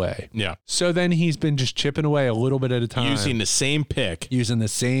chips away. Yeah. So then he's been just chipping away a little bit at a time. Using the same pick. Using the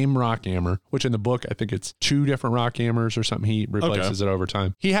same rock hammer, which in the book, I think it's 2 different rock hammers or something. He replaces it over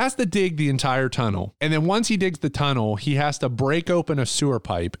time. He has to dig the entire tunnel. And then once he digs the tunnel, he has to break open a sewer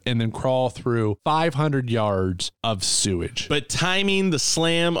pipe and then crawl through 500 yards of sewage. But timing the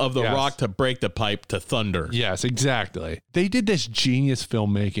slam of the rock to break the pipe to thunder. Yes, exactly. They did this genius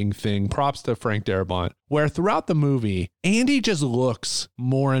filmmaking thing. Props to Frank Darabont, where throughout the movie, Andy just looks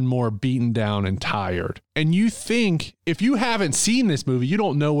more and more beaten down and tired. And you think, if you haven't seen this movie, you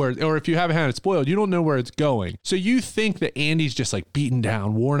don't know where, or if you haven't had it spoiled, you don't know where it's going. So you think that Andy's just like beaten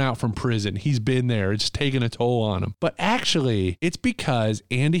down, worn out from prison. He's been there. It's taken a toll on him. But actually, it's because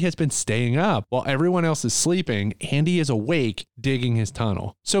Andy has been staying up while everyone else is sleeping. Andy is awake digging his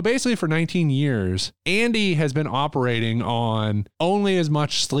tunnel. So basically for 19 years, Andy has been operating on only as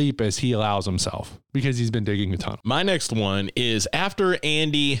much sleep as he allows himself because he's been digging a tunnel. My next one is after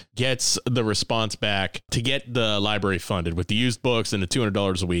Andy gets the response back to get the library funded with the used books and the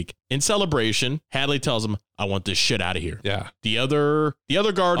 $200 a week. In celebration, Hadley tells him, I want this shit out of here. Yeah. The other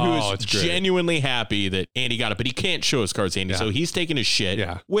guard who is genuinely happy that Andy got it, but he can't show his cards to Andy. So he's taking his shit,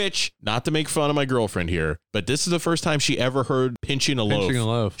 which, not to make fun of my girlfriend here, but this is the first time she ever heard pinching a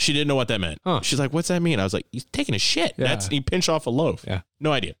loaf. She didn't know what that meant. She's like, what's that mean? I was like, he's taking a shit. He pinched off a loaf. Yeah.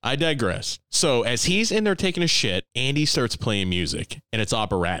 No idea. I digress. So as he's in there taking a shit, Andy starts playing music, and it's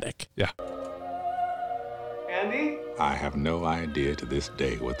operatic. Yeah. Andy? I have no idea to this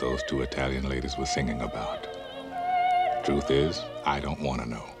day what those 2 Italian ladies were singing about. Truth is, I don't want to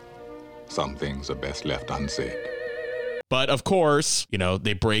know. Some things are best left unsaid. But of course, you know,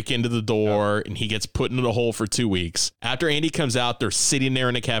 they break into the door and he gets put into the hole for 2 weeks. After Andy comes out, they're sitting there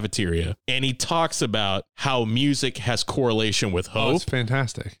in a cafeteria and he talks about how music has correlation with hope. Oh, it's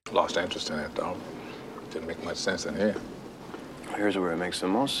fantastic. Lost interest in it, though. Didn't make much sense in here. Here's where it makes the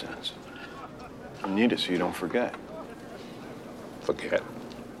most sense. You need it so you don't forget. Forget?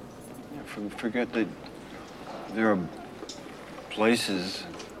 Yeah, forget that there are places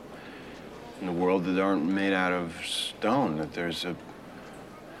in the world that aren't made out of stone, that there's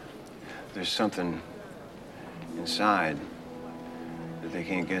something inside that they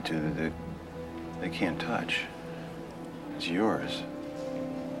can't get to, that they can't touch. It's yours.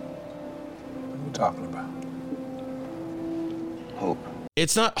 What are you talking about? Hope.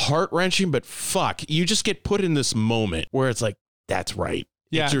 It's not heart-wrenching, but fuck, you just get put in this moment where it's like, that's right.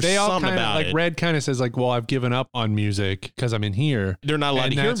 Yeah, There's they all something kind of, about like, it. Red kind of says, like, well, I've given up on music because I'm in here. They're not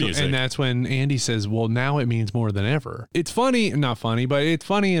allowed to hear music. And that's when Andy says, well, now it means more than ever. It's funny, not funny, but it's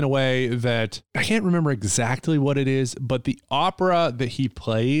funny in a way that I can't remember exactly what it is, but the opera that he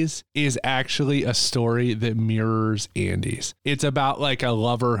plays is actually a story that mirrors Andy's. It's about like a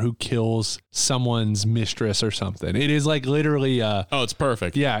lover who kills someone's mistress or something. It is like literally oh, it's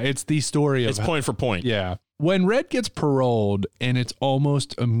perfect. Yeah, it's the story of It's point for point. Yeah. When Red gets paroled, and it's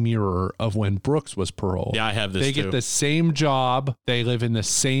almost a mirror of when Brooks was paroled. Yeah, I have this They too. get the same job. They live in the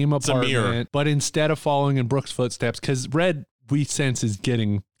same a mirror. apartment. But instead of following in Brooks' footsteps, because Red, we sense, is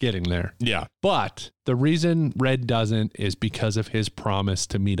getting there. Yeah. But the reason Red doesn't is because of his promise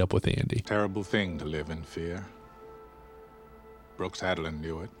to meet up with Andy. Terrible thing to live in fear. Brooks Hadlin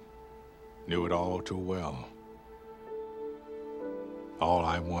knew it all too well. All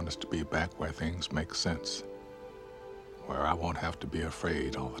I want is to be back where things make sense, where I won't have to be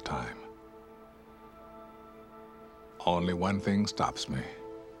afraid all the time. Only one thing stops me.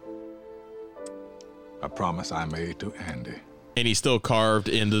 A promise I made to Andy. And he still carved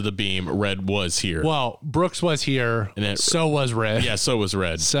into the beam, Red was here. Well, Brooks was here, And then- so was Red. Yeah, so was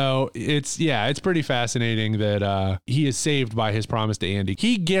Red. So it's pretty fascinating that he is saved by his promise to Andy.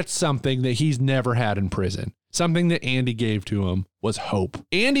 He gets something that he's never had in prison. Something that Andy gave to him was hope.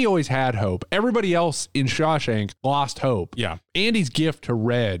 Andy always had hope. Everybody else in Shawshank lost hope. Yeah. Andy's gift to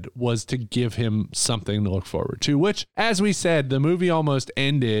Red was to give him something to look forward to, which, as we said, the movie almost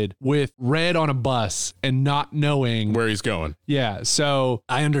ended with Red on a bus and not knowing where he's going. Yeah. So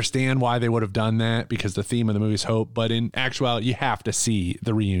I understand why they would have done that because the theme of the movie is hope, but in actuality, you have to see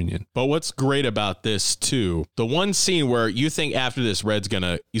the reunion. But what's great about this too, the one scene where you think after this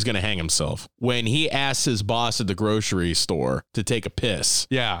he's gonna hang himself, when he asks his boss at the grocery store to take a piss.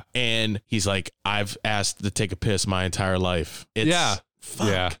 Yeah. And he's like, I've asked to take a piss my entire life. Fuck.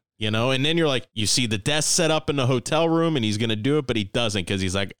 Yeah. You know, and then you're like, you see the desk set up in the hotel room and he's going to do it, but he doesn't because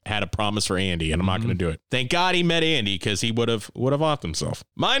he's like, had a promise for Andy and I'm not going to do it. Thank God he met Andy because he would have offed himself.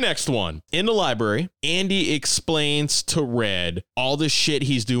 My next one, in the library, Andy explains to Red all the shit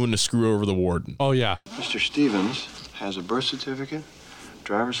he's doing to screw over the warden. Oh, yeah. Mr. Stevens has a birth certificate,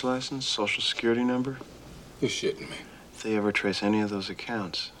 driver's license, social security number. You're shitting me. If they ever trace any of those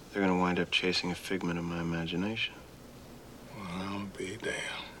accounts, they're going to wind up chasing a figment of my imagination. Well, I'll be damned.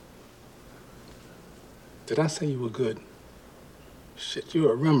 Did I say you were good? Shit,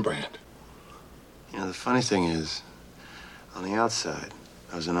 you're a Rembrandt. You know, the funny thing is, on the outside,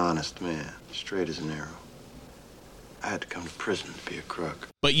 I was an honest man, straight as an arrow. I had to come to prison to be a crook.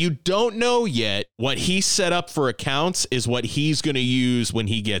 But you don't know yet what he set up for accounts is what he's going to use when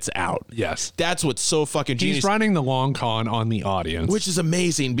he gets out. Yes. That's what's so fucking genius. He's running the long con on the audience. Which is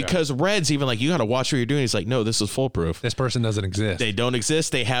amazing because Red's even like, you got to watch what you're doing. He's like, no, this is foolproof. This person doesn't exist. They don't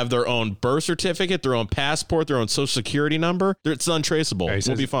exist. They have their own birth certificate, their own passport, their own social security number. It's untraceable. Yeah,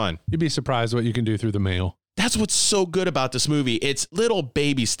 We'll be fine. You'd be surprised what you can do through the mail. That's what's so good about this movie. It's little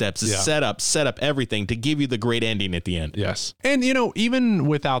baby steps, it's set up everything to give you the great ending at the end. Yes. And, you know, even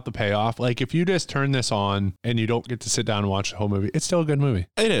without the payoff, like if you just turn this on and you don't get to sit down and watch the whole movie, it's still a good movie.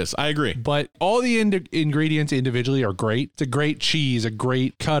 It is. I agree. But all the ingredients individually are great. It's a great cheese, a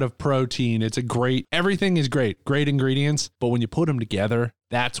great cut of protein. Everything is great. Great ingredients. But when you put them together,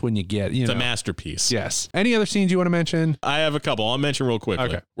 that's when you get, it's a masterpiece. Yes. Any other scenes you want to mention? I have a couple. I'll mention real quickly.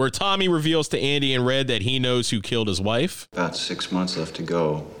 Okay. Where Tommy reveals to Andy and Red that he knows who killed his wife. About 6 months left to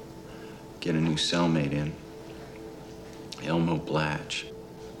go. Get a new cellmate in. Elmo Blatch.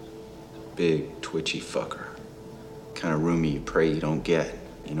 Big, twitchy fucker. Kind of roomy you pray you don't get.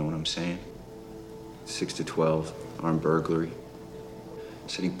 You know what I'm saying? 6 to 12, armed burglary.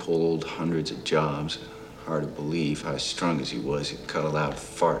 Said he pulled hundreds of jobs. Hard to believe how strung as he was. He'd cut a loud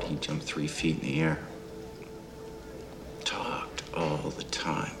fart. He'd jump 3 feet in the air. Talked all the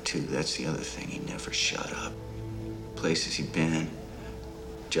time, too. That's the other thing. He never shut up. places he'd been,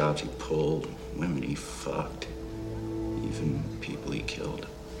 jobs he pulled, women he fucked, even people he killed.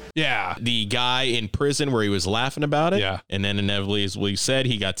 Yeah. The guy in prison where he was laughing about it. Yeah. And then inevitably, as we said,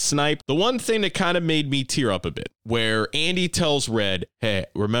 he got sniped. The one thing that kind of made me tear up a bit, where Andy tells Red, hey,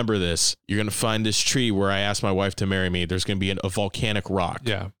 remember this. You're going to find this tree where I asked my wife to marry me. There's going to be a volcanic rock.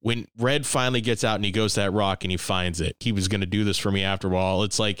 Yeah. When Red finally gets out and he goes to that rock and he finds it, he was going to do this for me after all.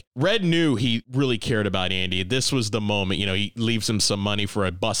 It's like Red knew he really cared about Andy. This was the moment, you know, he leaves him some money for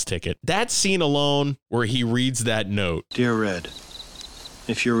a bus ticket. That scene alone where he reads that note. Dear Red,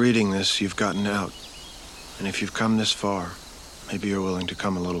 if you're reading this, you've gotten out. And if you've come this far, maybe you're willing to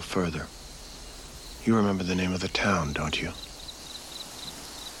come a little further. You remember the name of the town, don't you?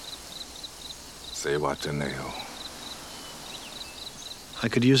 Zihuatanejo. I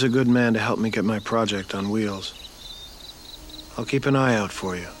could use a good man to help me get my project on wheels. I'll keep an eye out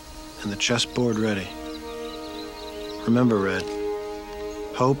for you, and the chessboard ready. Remember, Red,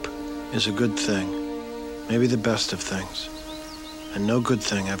 hope is a good thing, maybe the best of things, and no good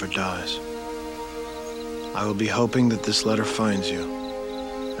thing ever dies. I will be hoping that this letter finds you,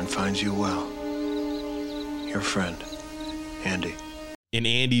 and finds you well. Your friend, Andy. In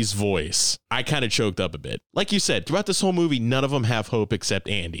Andy's voice, I kind of choked up a bit. Like you said, throughout this whole movie, none of them have hope except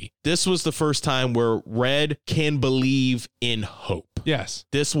Andy. This was the first time where Red can believe in hope. Yes.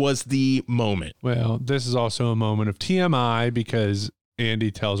 This was the moment. Well, this is also a moment of TMI because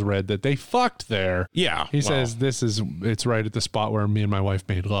Andy tells Red that they fucked there. Yeah. He says it's right at the spot where me and my wife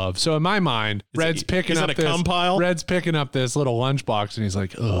made love. So in my mind, Red's picking up this little lunchbox and he's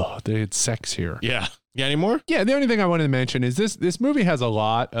like, oh, they had sex here. Yeah. Yeah, any more? Yeah, the only thing I wanted to mention is this movie has a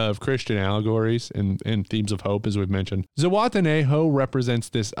lot of Christian allegories and themes of hope, as we've mentioned. Zihuatanejo represents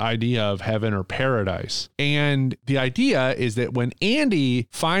this idea of heaven or paradise. And the idea is that when Andy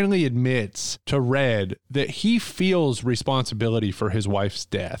finally admits to Red that he feels responsibility for his wife's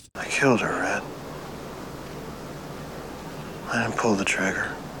death. I killed her, Red. I didn't pull the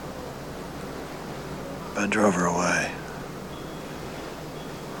trigger. But I drove her away.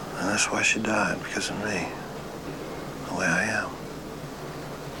 And that's why she died, because of me. The way I am.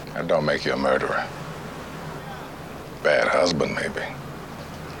 That don't make you a murderer. Bad husband, maybe.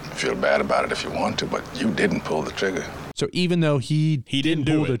 Feel bad about it if you want to, but you didn't pull the trigger. So even though he didn't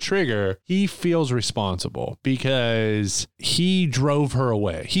pull the trigger, he feels responsible because he drove her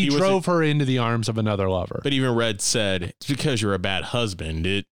away. He drove her into the arms of another lover. But even Red said, it's because you're a bad husband.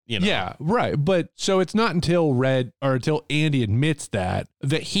 You know. Yeah, right. But so it's not until Andy admits that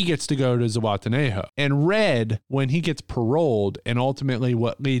he gets to go to Zihuatanejo. And Red, when he gets paroled, and ultimately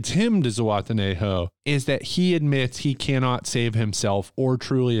what leads him to Zihuatanejo is that he admits he cannot save himself or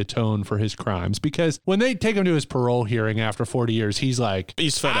truly atone for his crimes. Because when they take him to his parole hearing after 40 years, he's like,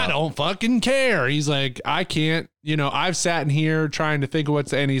 I don't fucking care. He's like, I can't. You know, I've sat in here trying to think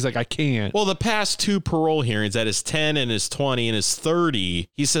of and he's like, I can't. Well, the past two parole hearings, at his 10 and his 20 and his 30,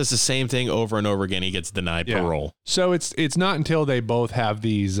 he says the same thing over and over again. He gets denied parole. So it's not until they both have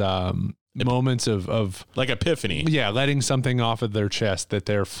these moments of like epiphany. Yeah, letting something off of their chest that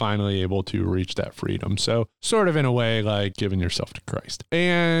they're finally able to reach that freedom. So sort of in a way like giving yourself to Christ.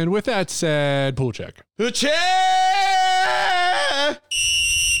 And with that said, pool check. Pool check!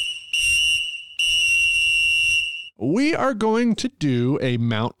 We are going to do a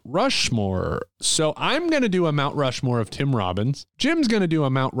Mount Rushmore. So I'm going to do a Mount Rushmore of Tim Robbins. Jim's going to do a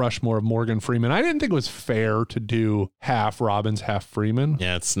Mount Rushmore of Morgan Freeman. I didn't think it was fair to do half Robbins, half Freeman.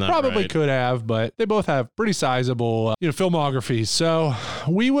 Yeah, it's not Probably right. could have, but they both have pretty sizable, filmographies. So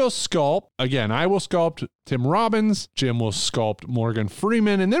we will sculpt. Again, I will sculpt Tim Robbins. Jim will sculpt Morgan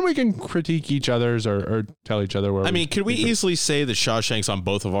Freeman, and then we can critique each other's or tell each other where. I mean, could we easily say the Shawshank's on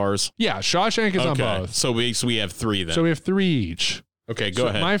both of ours? Yeah, Shawshank is on both. So we have three then. So we have three each. Okay, go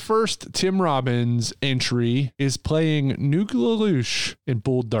ahead. My first Tim Robbins entry is playing Nuke LaLoosh in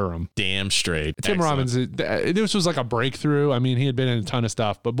Bull Durham. Damn straight. Tim Robbins, this was like a breakthrough. I mean, he had been in a ton of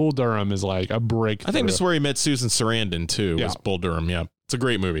stuff, but Bull Durham is like a breakthrough. I think this is where he met Susan Sarandon too, was Bull Durham. Yeah. It's a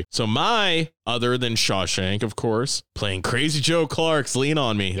great movie. So my other than Shawshank, of course, playing Crazy Joe Clark's Lean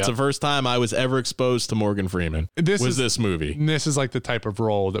on Me. It's the first time I was ever exposed to Morgan Freeman. This movie. This is like the type of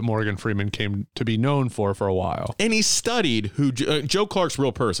role that Morgan Freeman came to be known for a while. And he studied Joe Clark's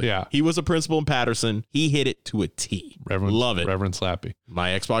real person. Yeah. He was a principal in Patterson. He hit it to a T. Love it. Reverend Slappy.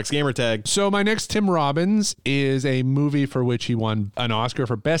 My Xbox gamer tag. So my next Tim Robbins is a movie for which he won an Oscar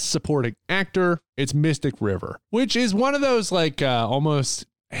for Best Supporting Actor. It's Mystic River, which is one of those like almost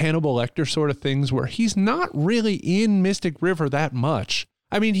Hannibal Lecter sort of things where he's not really in Mystic River that much.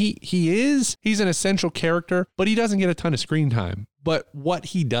 I mean, he's an essential character, but he doesn't get a ton of screen time. But what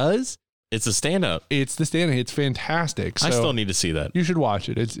he does It's a stand-up. It's the stand-up. It's fantastic. So I still need to see that. You should watch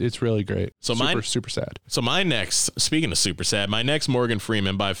it. It's really great. So super sad. So my next, speaking of super sad, my next Morgan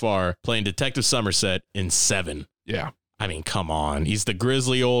Freeman by far playing Detective Somerset in Seven. Yeah. I mean, come on. He's the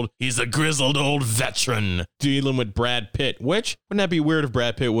grizzled old veteran dealing with Brad Pitt, which wouldn't that be weird if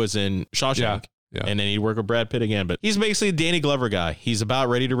Brad Pitt was in Shawshank? Yeah. And then he'd work with Brad Pitt again. But he's basically a Danny Glover guy. He's about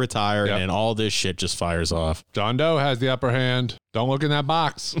ready to retire, and all this shit just fires off. John Doe has the upper hand. Don't look in that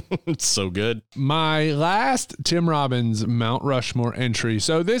box. It's so good. My last Tim Robbins Mount Rushmore entry.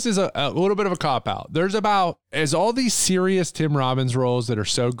 So this is a little bit of a cop-out. There's about, as all these serious Tim Robbins roles that are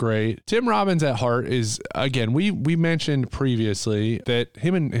so great, Tim Robbins at heart is, again, we mentioned previously that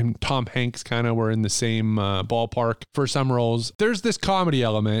him and Tom Hanks kind of were in the same ballpark for some roles. There's this comedy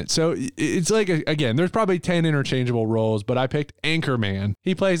element. So it's like, again, there's probably 10 interchangeable roles, but I picked Anchorman.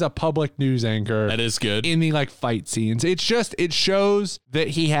 He plays a public news anchor. That is good. In the like fight scenes. It shows that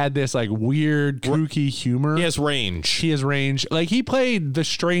he had this like weird, kooky humor. He has range. Like he played the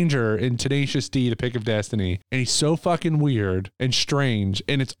stranger in Tenacious D, The Pick of Destiny, and he's so fucking weird and strange,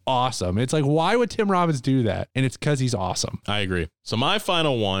 and it's awesome. It's like, why would Tim Robbins do that? And it's because he's awesome. I agree. So my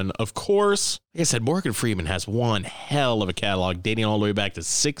final one, of course, like I said, Morgan Freeman has one hell of a catalog dating all the way back to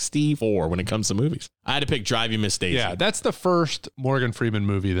 64 when it comes to movies. I had to pick Drive You Miss Daisy. Yeah, that's the first Morgan Freeman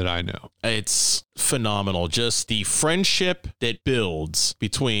movie that I know. It's phenomenal. Just the friendship that builds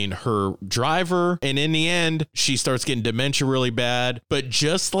between her driver, and in the end, she starts getting dementia really bad. But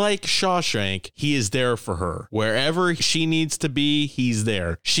just like Shawshank, he is there for her. Wherever she needs to be, he's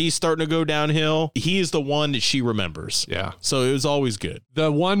there. She's starting to go downhill. He is the one that she remembers. Yeah. So it was always good.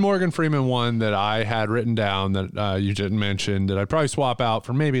 The one Morgan Freeman one that I had written down that you didn't mention that I'd probably swap out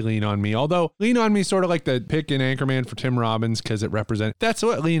for maybe Lean On Me. Although Lean On Me sort of like the pick in Anchorman for Tim Robbins because it represents, that's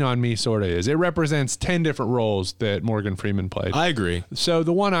what Lean On Me sort of is. It represents 10 different roles that Morgan Freeman played. I agree. So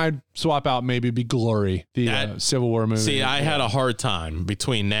the one I'd swap out maybe be Glory, the Civil War movie. See, I had a hard time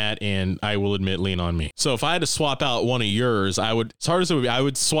between that and I will admit Lean On Me. So if I had to swap out one of yours, I would, as hard as it would be, I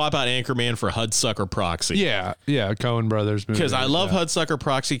would swap out Anchorman for Hudsucker Proxy. Yeah, Coen Brothers movie. Because I love Hudsucker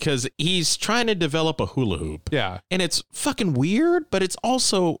Proxy because he's trying to develop a hula hoop. Yeah. And it's fucking weird, but it's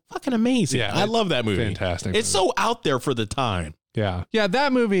also fucking amazing. Yeah, I love that movie. Fantastic. It's so out there for the time. Yeah. Yeah,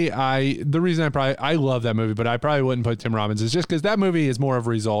 that movie, the reason I love that movie, but I probably wouldn't put Tim Robbins is just because that movie is more of a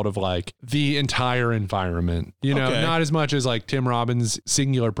result of like the entire environment, you know, not as much as like Tim Robbins'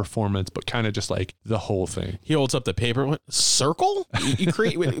 singular performance, but kind of just like the whole thing. He holds up the paper. What? Circle?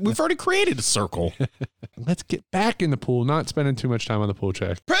 We've already created a circle. Let's get back in the pool, not spending too much time on the pool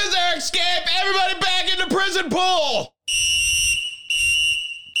check. Prisoner escape! Everybody back in the prison pool!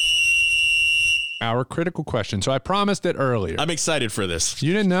 Our critical question. So I promised it earlier. I'm excited for this.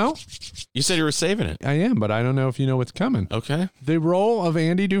 You didn't know? You said you were saving it. I am, but I don't know if you know what's coming. Okay. The role of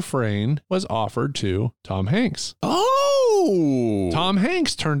Andy Dufresne was offered to Tom Hanks. Oh! Tom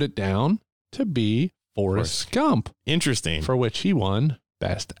Hanks turned it down to be Forrest Gump. Interesting. For which he won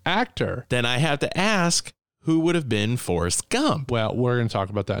Best Actor. Then I have to ask, who would have been Forrest Gump? Well, we're going to talk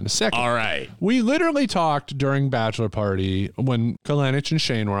about that in a second. All right. We literally talked during Bachelor Party when Kalenich and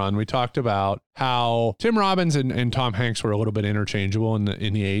Shane were on. We talked about how Tim Robbins and Tom Hanks were a little bit interchangeable in the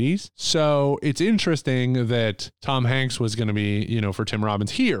 80s. So it's interesting that Tom Hanks was going to be, you know, for Tim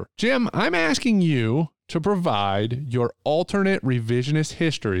Robbins here. Jim, I'm asking you to provide your alternate revisionist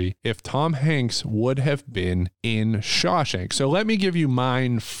history if Tom Hanks would have been in Shawshank. So let me give you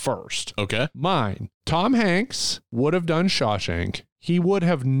mine first. Okay. Mine. Tom Hanks would have done Shawshank. He would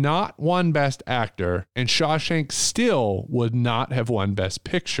have not won Best Actor, and Shawshank still would not have won Best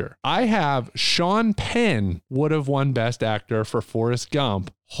Picture. I have Sean Penn would have won Best Actor for Forrest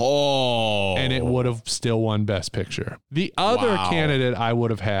Gump. Oh. And it would have still won Best Picture. The other candidate I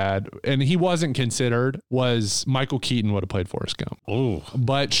would have had, and he wasn't considered, was Michael Keaton would have played Forrest Gump. Oh.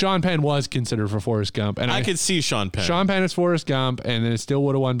 But Sean Penn was considered for Forrest Gump. And I could see Sean Penn. Sean Penn is Forrest Gump, and then it still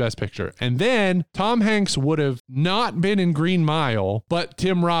would have won Best Picture. And then Tom Hanks would have not been in Green Mile, but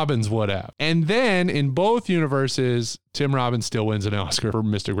Tim Robbins would have. And then in both universes, Tim Robbins still wins an Oscar for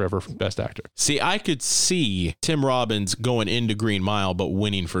Mystic River for Best Actor. See, I could see Tim Robbins going into Green Mile, but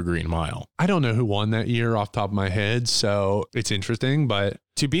winning for Green Mile. I don't know who won that year off the top of my head, so it's interesting, but...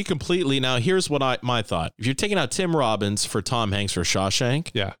 To be completely, now here's what my thought. If you're taking out Tim Robbins for Tom Hanks for Shawshank,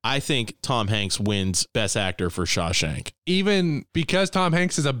 yeah, I think Tom Hanks wins Best Actor for Shawshank. even because Tom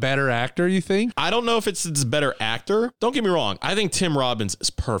Hanks is a better actor, you think? I don't know if it's a better actor. Don't get me wrong. I think Tim Robbins is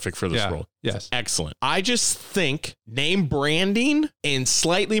perfect for this role. Yes. Excellent. I just think name branding and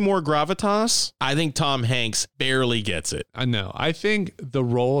slightly more gravitas, I think Tom Hanks barely gets it. I know. I think the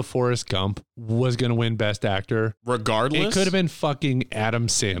role of Forrest Gump was going to win Best Actor. Regardless. It could have been fucking Adam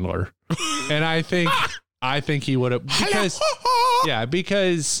Sandler. And I think he would have,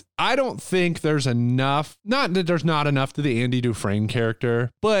 because I don't think there's enough, not that there's not enough to the Andy Dufresne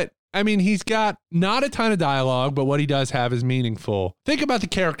character, but I mean, he's got not a ton of dialogue, but what he does have is meaningful. Think about the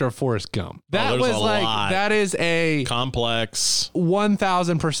character of Forrest Gump. That was like, that is a complex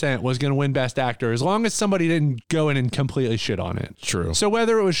 1000% was going to win Best Actor as long as somebody didn't go in and completely shit on it. True. So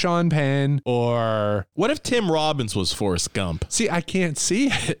whether it was Sean Penn or what if Tim Robbins was Forrest Gump? See, I can't see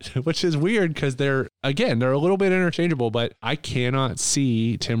it, which is weird because they're a little bit interchangeable, but I cannot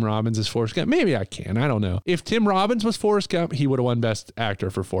see Tim Robbins as Forrest Gump. Maybe I can. I don't know. If Tim Robbins was Forrest Gump, he would have won Best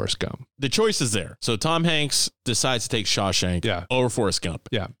Actor for Forrest Gump. The choice is there. So Tom Hanks decides to take Shawshank over Forrest Gump.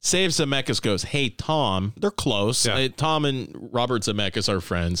 Yeah. Save Zemeckis goes, hey, Tom, they're close. Yeah. Tom and Robert Zemeckis are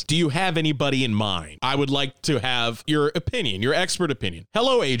friends. Do you have anybody in mind? I would like to have your opinion, your expert opinion.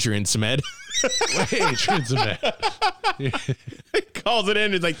 Hello, Adrian Smed. Adrian Smed. Calls it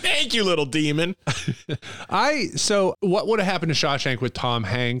in. He's like, thank you, little demon. So what would have happened to Shawshank with Tom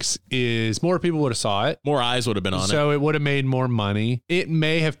Hanks is more people would have saw it. More eyes would have been on it. So it would have made more money. It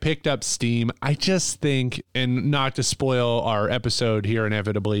may have picked up steam. I just think, and not to spoil our episode here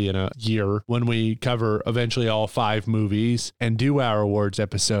inevitably in a year when we cover eventually all 5 movies and do our awards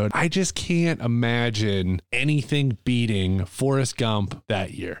episode, I just can't imagine anything beating Forrest Gump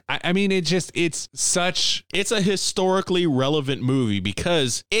that year. I mean, it's a historically relevant movie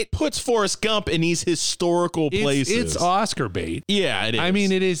because it puts Forrest Gump in these historical places. It's Oscar bait. Yeah, it is. I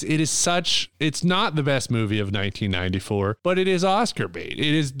mean, it's not the best movie of 1994, but it is Oscar bait.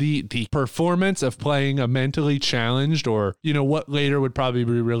 It is the performance of playing a mentally challenged or, what later would probably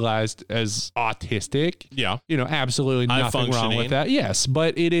be realized as autistic. Yeah. Absolutely nothing wrong with that. Yes,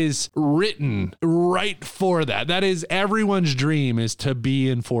 but it is written right for that. That is everyone's dream, is to be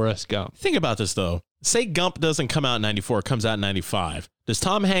in Forrest Gump. Think about this, though. Say Gump doesn't come out in 94, it comes out in 95. Does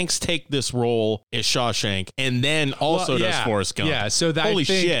Tom Hanks take this role as Shawshank and then also does Forrest Gump? Yeah, so holy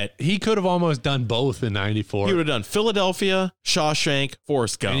shit. He could have almost done both in 94. He would have done Philadelphia, Shawshank,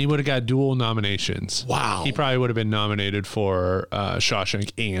 Forrest Gump. And he would have got dual nominations. Wow. He probably would have been nominated for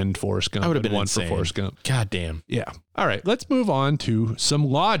Shawshank and Forrest Gump. I would have been one insane. for Forrest Gump. God damn. Yeah. All right, let's move on to some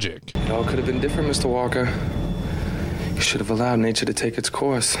logic. It all could have been different, Mr. Walker. You should have allowed nature to take its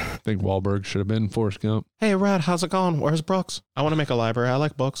course. I think Wahlberg should have been Forrest Gump. Hey, Rod, how's it going? Where's Brooks? I want to make a library. I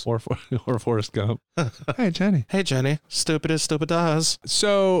like books. Or Forrest Gump. Hey, Jenny. Hey, Jenny. Stupid as stupid does.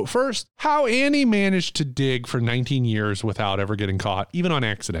 So first, how Annie managed to dig for 19 years without ever getting caught, even on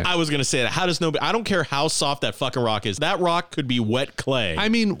accident. I was going to say that. How does nobody, I don't care how soft that fucking rock is. That rock could be wet clay. I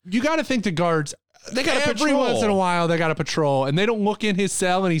mean, you got to think the guards, they got every once in a while they got to patrol, and they don't look in his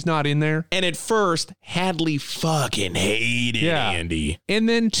cell and he's not in there. And at first, Hadley fucking hated Andy. And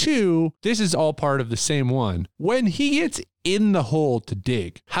then 2, this is all part of the same one. When he gets in the hole to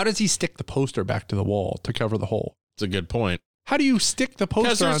dig, how does he stick the poster back to the wall to cover the hole? It's a good point. How do you stick the poster?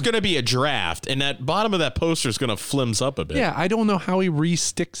 Because there's going to be a draft, and that bottom of that poster is going to flimse up a bit. Yeah, I don't know how he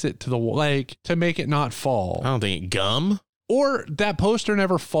re-sticks it to the wall, like to make it not fall. I don't think gum. Or that poster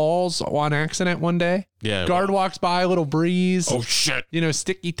never falls on accident one day. Yeah. Guard walks by, a little breeze. Oh shit.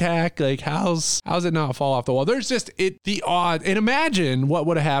 Sticky tack. Like how's it not fall off the wall? There's just the odd. And imagine what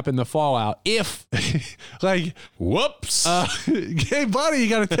would have happened the fallout if like whoops. Hey buddy, you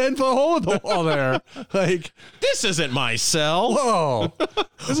got a 10-foot hole in the wall there. Like this isn't my cell. Whoa.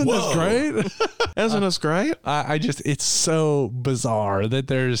 Isn't this great? Isn't this great? I just, it's so bizarre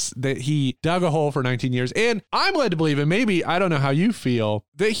that he dug a hole for 19 years. And I'm led to believe, and maybe, I don't know how you feel,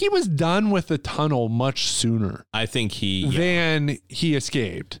 that he was done with the tunnel much sooner. I think than he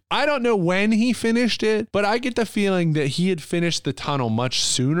escaped. I don't know when he finished it, but I get the feeling that he had finished the tunnel much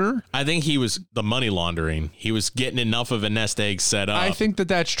sooner. I think he was the money laundering. He was getting enough of a nest egg set up. I think that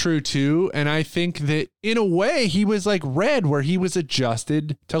that's true too. And I think that in a way he was like Red, where he was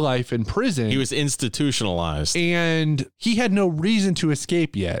adjusted to life in prison. He was institutionalized. And he had no reason to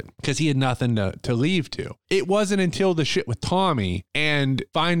escape yet. because he had nothing to leave to. It wasn't until the shit with Tommy and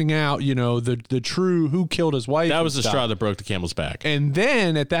finding out, you know, the true who killed his wife. That was the straw that broke the camel's back. And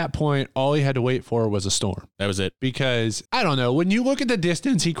then at that point, all he had to wait for was a storm. That was it. Because, I don't know, when you look at the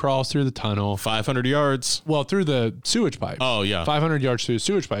distance he crawls through the tunnel. 500 yards. Well, through the sewage pipes. Oh, yeah. 500 yards through the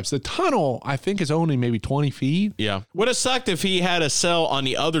sewage pipes. The tunnel, I think, is only maybe 20 feet. Yeah. Would have sucked if he had a cell on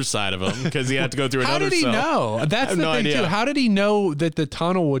the other side of him because he had to go through another cell. How did he know? That's the thing, too. How did he know that the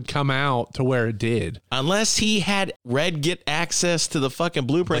tunnel would come out to where it did? Unless he had Red get access to the fucking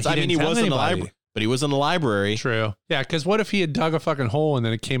blueprints. But He was in the library. But he was in the library. True. Yeah, because what if he had dug a fucking hole and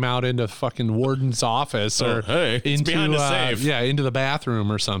then it came out into fucking warden's office or it's behind the safe. Yeah, into the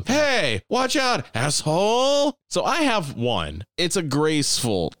bathroom or something. Hey, watch out, asshole. So I have one. It's a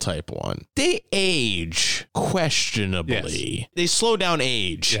graceful type one. They age questionably. Yes. They slow down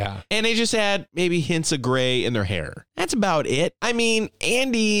age. Yeah. And they just add maybe hints of gray in their hair. That's about it. I mean,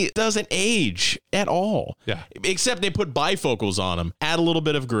 Andy doesn't age at all. Yeah. Except they put bifocals on him, add a little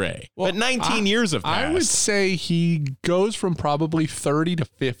bit of gray. Well, but 19 years have passed. I would say he goes from probably 30 to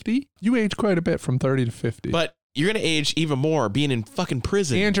 50. You age quite a bit from 30 to 50. But you're going to age even more being in fucking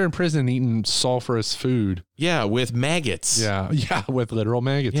prison. And you're in prison eating sulfurous food. Yeah, with maggots. Yeah, with literal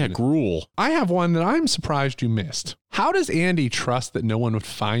maggots. Yeah, gruel. I have one that I'm surprised you missed. How does Andy trust that no one would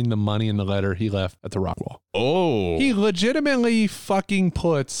find the money in the letter he left at the rock wall? Oh. He legitimately fucking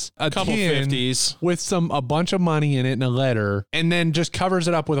puts a couple tin 50s with a bunch of money in it in a letter and then just covers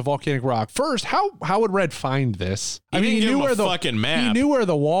it up with a volcanic rock. First, how would Red find this? He knew where the fucking map. He knew where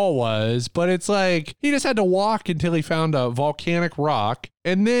the wall was, but it's like he just had to walk until he found a volcanic rock.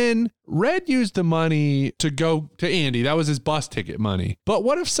 And then Red used the money to go to Andy. That was his bus ticket money. But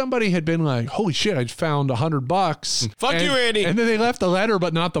what if somebody had been like, holy shit, I found $100. Fuck you, Andy. And then they left the letter,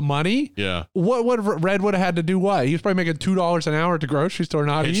 but not the money? Yeah. What would Red would have had to do what? He was probably making $2 an hour at the grocery store,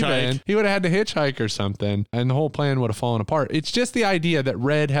 not even. He would have had to hitchhike or something. And the whole plan would have fallen apart. It's just the idea that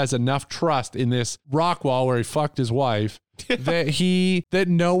Red has enough trust in this rock wall where he fucked his wife that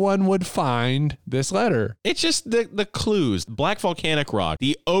no one would find this letter. It's just the clues. Black volcanic rock,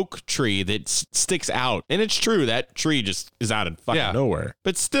 the oak tree that sticks out. And it's true, that tree just is out of fucking nowhere.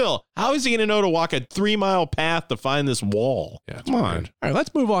 But still, how is he going to know to walk a 3-mile path to find this wall? Yeah, come on. All right,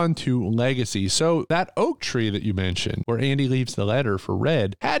 let's move on to legacy. So that oak tree that you mentioned, where Andy leaves the letter for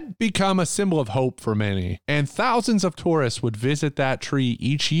Red, had become a symbol of hope for many. And thousands of tourists would visit that tree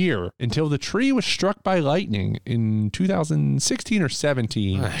each year until the tree was struck by lightning in 2016 or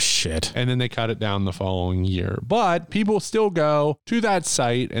 17. Ah, shit. And then they cut it down the following year. But people still go to that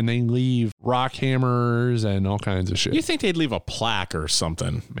site and they leave rock hammers and all kinds of shit. You think they'd leave a plaque or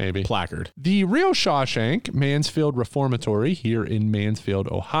something? Maybe. Placard. The real Shawshank, Mansfield Reformatory, here in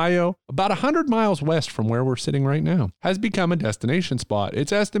Mansfield, Ohio, about 100 miles west from where we're sitting right now, has become a destination spot.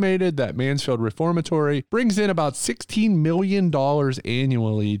 It's estimated that Mansfield Reformatory brings in about $16 million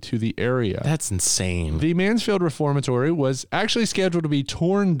annually to the area. That's insane. The Mansfield Reformatory was actually scheduled to be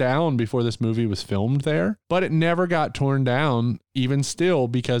torn down before this movie was filmed there, but it never got torn down, even still,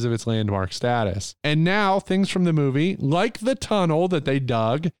 because of its landmark status. And now things from the movie, like the tunnel that they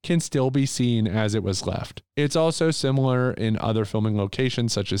dug, can still be seen as it was left. It's also similar in other filming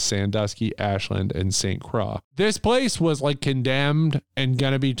locations such as Sandusky, Ashland, and St. Croix. This place was like condemned and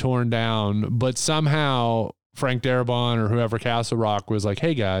gonna be torn down, but somehow Frank Darabont or whoever, Castle Rock, was like,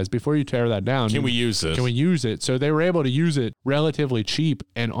 hey guys, before you tear that down, can we use this? Can we use it? So they were able to use it relatively cheap.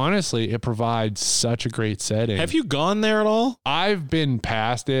 And honestly, it provides such a great setting. Have you gone there at all? I've been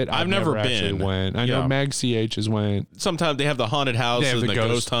past it. I've never actually been. went. I know Meg CH has went. Sometimes they have the haunted houses and the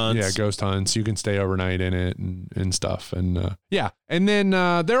ghost hunts. Yeah, ghost hunts. You can stay overnight in it and stuff. And yeah. And then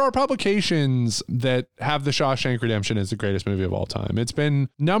there are publications that have The Shawshank Redemption as the greatest movie of all time. It's been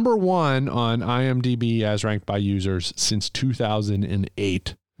number 1 on IMDb as ranked by users since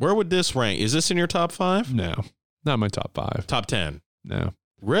 2008. Where would this rank? Is this in your top 5? No, not my top 5. Top 10? No.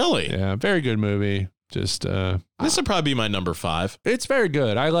 Really? Yeah, very good movie. Just this would probably be my number 5. It's very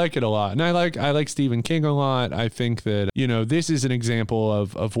good. I like it a lot. And I like Stephen King a lot. I think that, you know, this is an example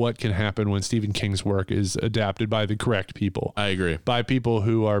of what can happen when Stephen King's work is adapted by the correct people. I agree. By people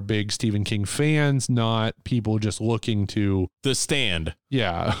who are big Stephen King fans, not people just looking to The Stand.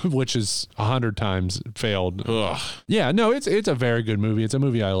 Yeah, which is 100 times failed. Ugh. Yeah, no, it's a very good movie. It's a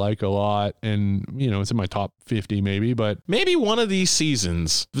movie I like a lot, and you know, it's in my top 50 maybe, but maybe one of these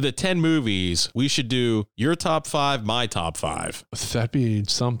seasons for the 10 movies, we should do your top 5, my top 5. That'd be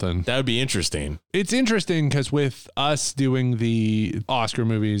something. That would be interesting. It's interesting because with us doing the Oscar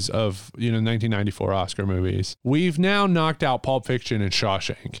movies of, you know, 1994 Oscar movies, we've now knocked out Pulp Fiction and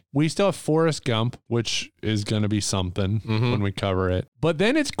Shawshank. We still have Forrest Gump, which is going to be something when we cover it. But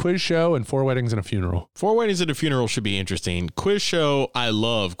then it's Quiz Show and Four Weddings and a Funeral. Four Weddings and a Funeral should be interesting. Quiz Show, I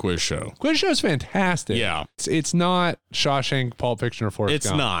love Quiz Show. Quiz Show's fantastic. Yeah. It's not Shawshank, Pulp Fiction, or Forrest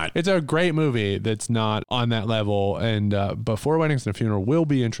Gump. It's not. It's a great movie that's not on that level. And but Four Weddings and a Funeral will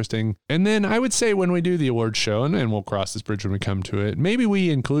be interesting. And then I would say when we do the awards show, and we'll cross this bridge when we come to it, maybe we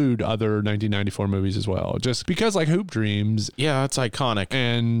include other 1994 movies as well. Just because like Hoop Dreams. Yeah, it's iconic.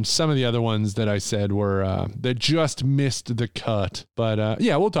 And some of the other ones that I said were that just missed the cut. But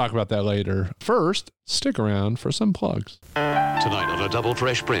yeah, we'll talk about that later. First, stick around for some plugs. Tonight on A Double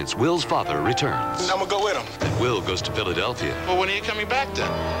Fresh Prince, Will's father returns. I'm gonna go with him. And Will goes to Philadelphia. Well, when are you coming back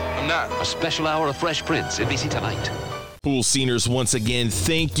then? I'm not. A special hour of Fresh Prince, NBC Tonight. Pool Sceners, once again,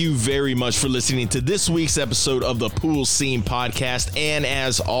 thank you very much for listening to this week's episode of the Pool Scene Podcast. And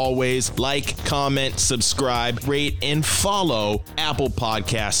as always, like, comment, subscribe, rate, and follow Apple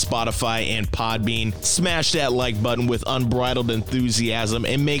Podcasts, Spotify, and Podbean. Smash that like button with unbridled enthusiasm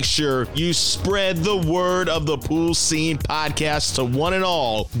and make sure you spread the word of the Pool Scene Podcast to one and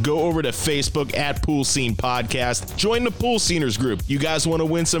all. Go over to Facebook at Pool Scene Podcast. Join the Pool Sceners group. You guys want to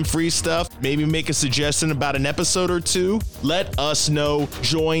win some free stuff? Maybe make a suggestion about an episode or two? Let us know.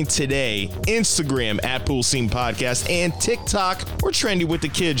 Join today. Instagram at Pool Scene Podcast and TikTok. We're trendy with the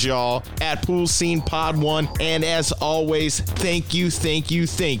kids, y'all, at Pool Scene Pod 1. And as always, thank you.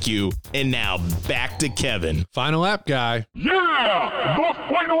 And now back to Kevin. Final lap guy. Yeah!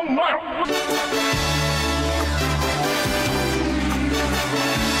 The final lap!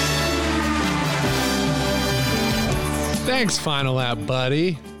 Thanks, Final Lap,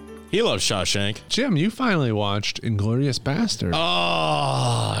 buddy. He loves Shawshank. Jim, you finally watched Inglourious Basterds. Oh,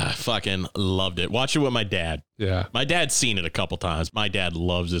 I fucking loved it. Watch it with my dad. Yeah. My dad's seen it a couple times. My dad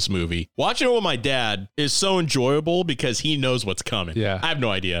loves this movie. Watching it with my dad is so enjoyable because he knows what's coming. Yeah. I have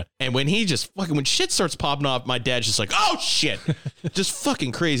no idea. And when he just fucking, when shit starts popping off, my dad's just like, oh shit. Just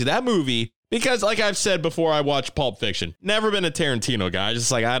fucking crazy. That movie. Because, like I've said before, I watched Pulp Fiction. Never been a Tarantino guy.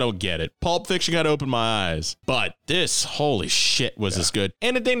 Just like, I don't get it. Pulp Fiction got to open my eyes. But this, holy shit, was this good.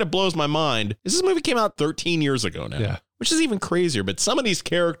 And the thing that blows my mind is this movie came out 13 years ago now. Yeah. Which is even crazier. But some of these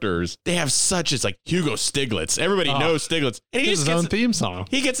characters, they have such, it's like Hugo Stiglitz. Everybody knows Stiglitz. And he His own theme song.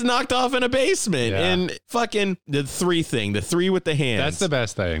 He gets knocked off in a basement. Yeah. And fucking the three with the hands. That's the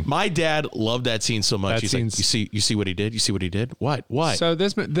best thing. My dad loved that scene so much. That He's scene's- like, you see what he did? You see what he did? What? So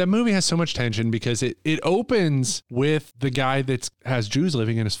the movie has so much tension because it opens with the guy that has Jews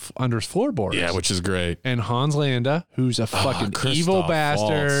living in under his floorboards. Yeah, which is great. And Hans Landa, who's a fucking Christoph evil Waltz.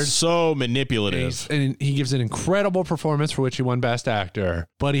 bastard. So manipulative. And he gives an incredible performance for which he won Best Actor,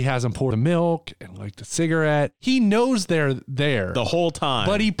 but he has him pour the milk and like the cigarette. He knows they're there the whole time,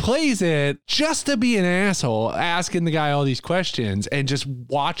 but he plays it just to be an asshole, asking the guy all these questions and just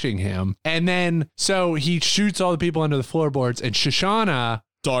watching him. And then so he shoots all the people under the floorboards, and Shoshana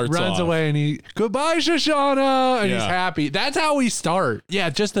darts runs off. away, and he goodbye Shoshana, and he's Yeah. happy. That's how we start. Yeah,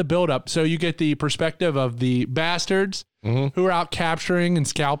 just the build up. So you get the perspective of the bastards who are out capturing and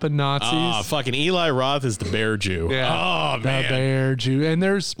scalping Nazis. Ah, fucking Eli Roth is the bear Jew. Yeah. Oh, The man. bear Jew. And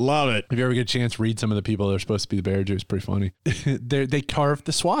there's, love it. if you ever get a chance, read some of the people that are supposed to be the bear Jew. It's pretty funny. They carved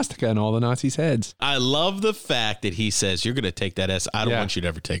the swastika on all the Nazis' heads. I love the fact that he says, you're going to take that S. I don't Yeah. want you to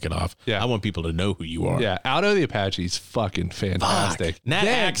ever take it off. Yeah. I want people to know who you are. Yeah. Aldo the Apache's fucking fantastic. Fuck. That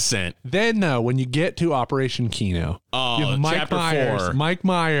accent. Then, though, when you get to Operation Kino, Oh, you have Mike chapter Myers. 4. Mike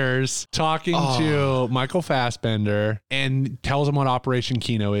Myers talking to Michael Fassbender and tells him what Operation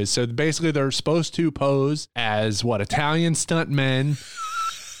Kino is. So basically, they're supposed to pose as Italian stuntmen.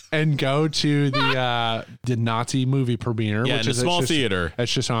 And go to the Nazi movie premiere, Yeah, which in a is small theater.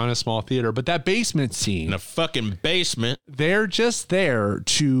 It's just on a small theater. But that basement scene, In a fucking basement. they're just there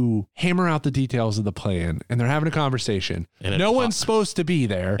to hammer out the details of the plan, and they're having a conversation. And it No one's supposed to be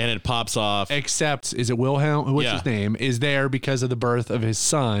there, And it pops off. except is it Wilhelm? What's Yeah. his name? Is there because of the birth of his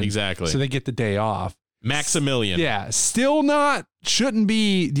son? Exactly. So they get the day off. Maximilian. Yeah, still not. Shouldn't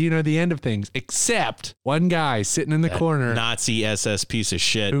be, the end of things, except one guy sitting in the That corner Nazi SS piece of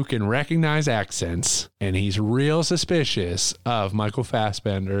shit. who can recognize accents, and he's real suspicious of Michael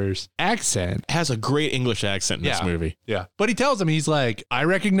Fassbender's accent. Has a great English accent in this movie. Yeah. But he tells him, he's like, I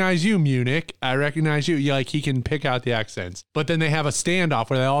recognize you, Munich. I recognize you. Yeah, like he can pick out the accents. But then they have a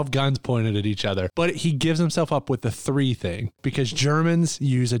standoff where they all have guns pointed at each other. But he gives himself up with the 3 thing because Germans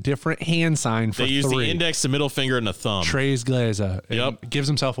use a different hand sign for They use 3. the index, the middle finger, and the thumb. Tres Glazer. gives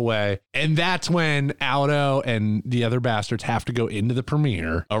himself away. And that's when Aldo and the other bastards have to go into the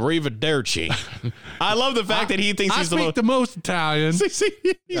premiere. Arrivederci. I love the fact that he thinks he's the most Italian. He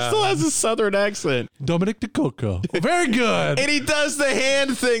still has a southern accent. Dominic DeCoco. Very good. And he does the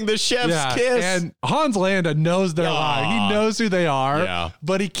hand thing, the chef's kiss. And Hans Landa knows they're lying. He knows who they are,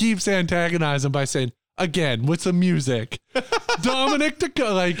 but he keeps antagonizing by saying, again, with some music. Dominic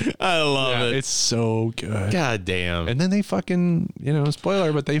DeCoco. Like, I love it. It's so good. God damn. And then they fucking,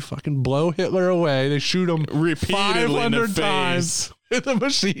 spoiler, but they fucking blow Hitler away. They shoot him repeatedly 500 times with a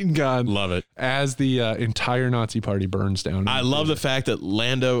machine gun. Love it. As the entire Nazi party burns down. I love the fact that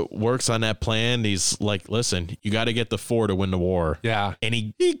Lando works on that plan. He's like, listen, you got to get the 4 to win the war. Yeah. And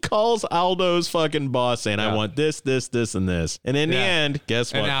he calls Aldo's fucking boss saying, I want this, this, this, and this. And in the end,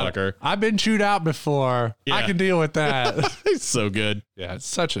 guess what, fucker? I've been chewed out before. I can deal with that. It's so good. Yeah, it's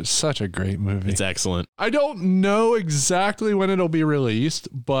such a great movie. It's excellent. I don't know exactly when it'll be released,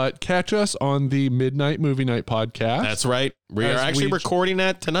 but catch us on the Midnight Movie Night podcast. That's right. We are actually recording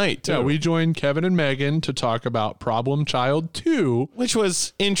that tonight, too. Yeah, we joined Kevin and Megan to talk about Problem Child 2. Which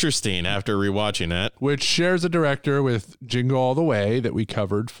was interesting after rewatching that. Which shares a director with Jingle All the Way that we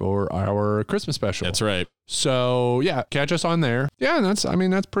covered for our Christmas special. That's right. So, yeah, catch us on there. Yeah, and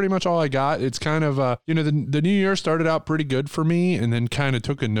that's pretty much all I got. It's kind of, the new year started out pretty good for me and then kind of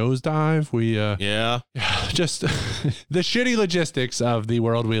took a nosedive. We, just the shitty logistics of the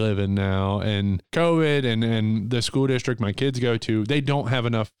world we live in now and COVID and the school district my kids go to, they don't have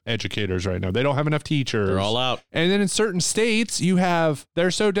enough educators right now. They don't have enough teachers. They're all out. And then in certain states,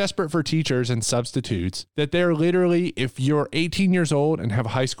 they're so desperate for teachers and substitutes that they're literally, if you're 18 years old and have a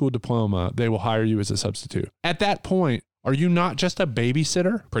high school diploma, they will hire you as a substitute. At that point, are you not just a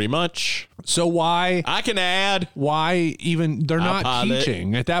babysitter? Pretty much. So why? I can add. Why even? They're not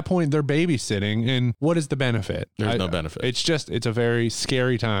teaching. At that point, they're babysitting. And what is the benefit? There's no benefit. It's a very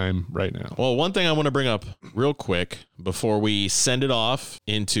scary time right now. Well, one thing I want to bring up real quick before we send it off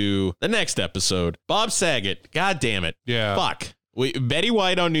into the next episode. Bob Saget. God damn it. Yeah. Fuck. Betty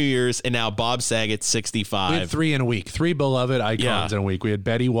White on New Year's, and now Bob Saget, 65. We had 3 in a week. 3 beloved icons in a week. We had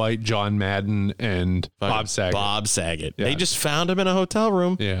Betty White, John Madden, and Bob Saget. Bob Saget. Yeah. They just found him in a hotel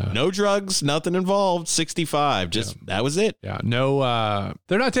room. Yeah. No drugs, nothing involved. 65. That was it. Yeah. No.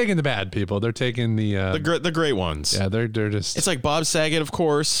 They're not taking the bad people. They're taking the great ones. Yeah. They're just. It's like Bob Saget, of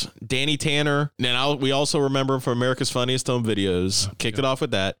course. Danny Tanner. And we also remember him from America's Funniest Home Videos. Kicked it off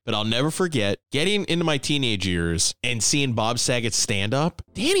with that. But I'll never forget getting into my teenage years and seeing Bob Saget stand up.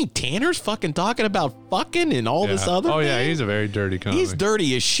 Danny Tanner's fucking talking about fucking and all this other thing. Yeah, he's a very dirty comic. He's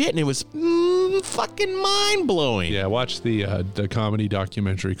dirty as shit, and it was fucking mind-blowing. Yeah, watch the comedy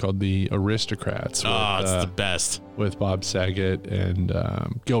documentary called The Aristocrats. It's the best. With Bob Saget and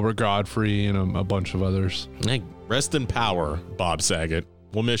Gilbert Gottfried and a bunch of others. Hey, rest in power, Bob Saget.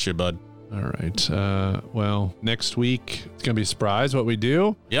 We'll miss you, bud. All right. Well, next week, it's going to be a surprise what we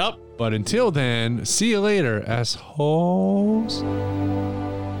do. Yep. But until then, see you later, assholes.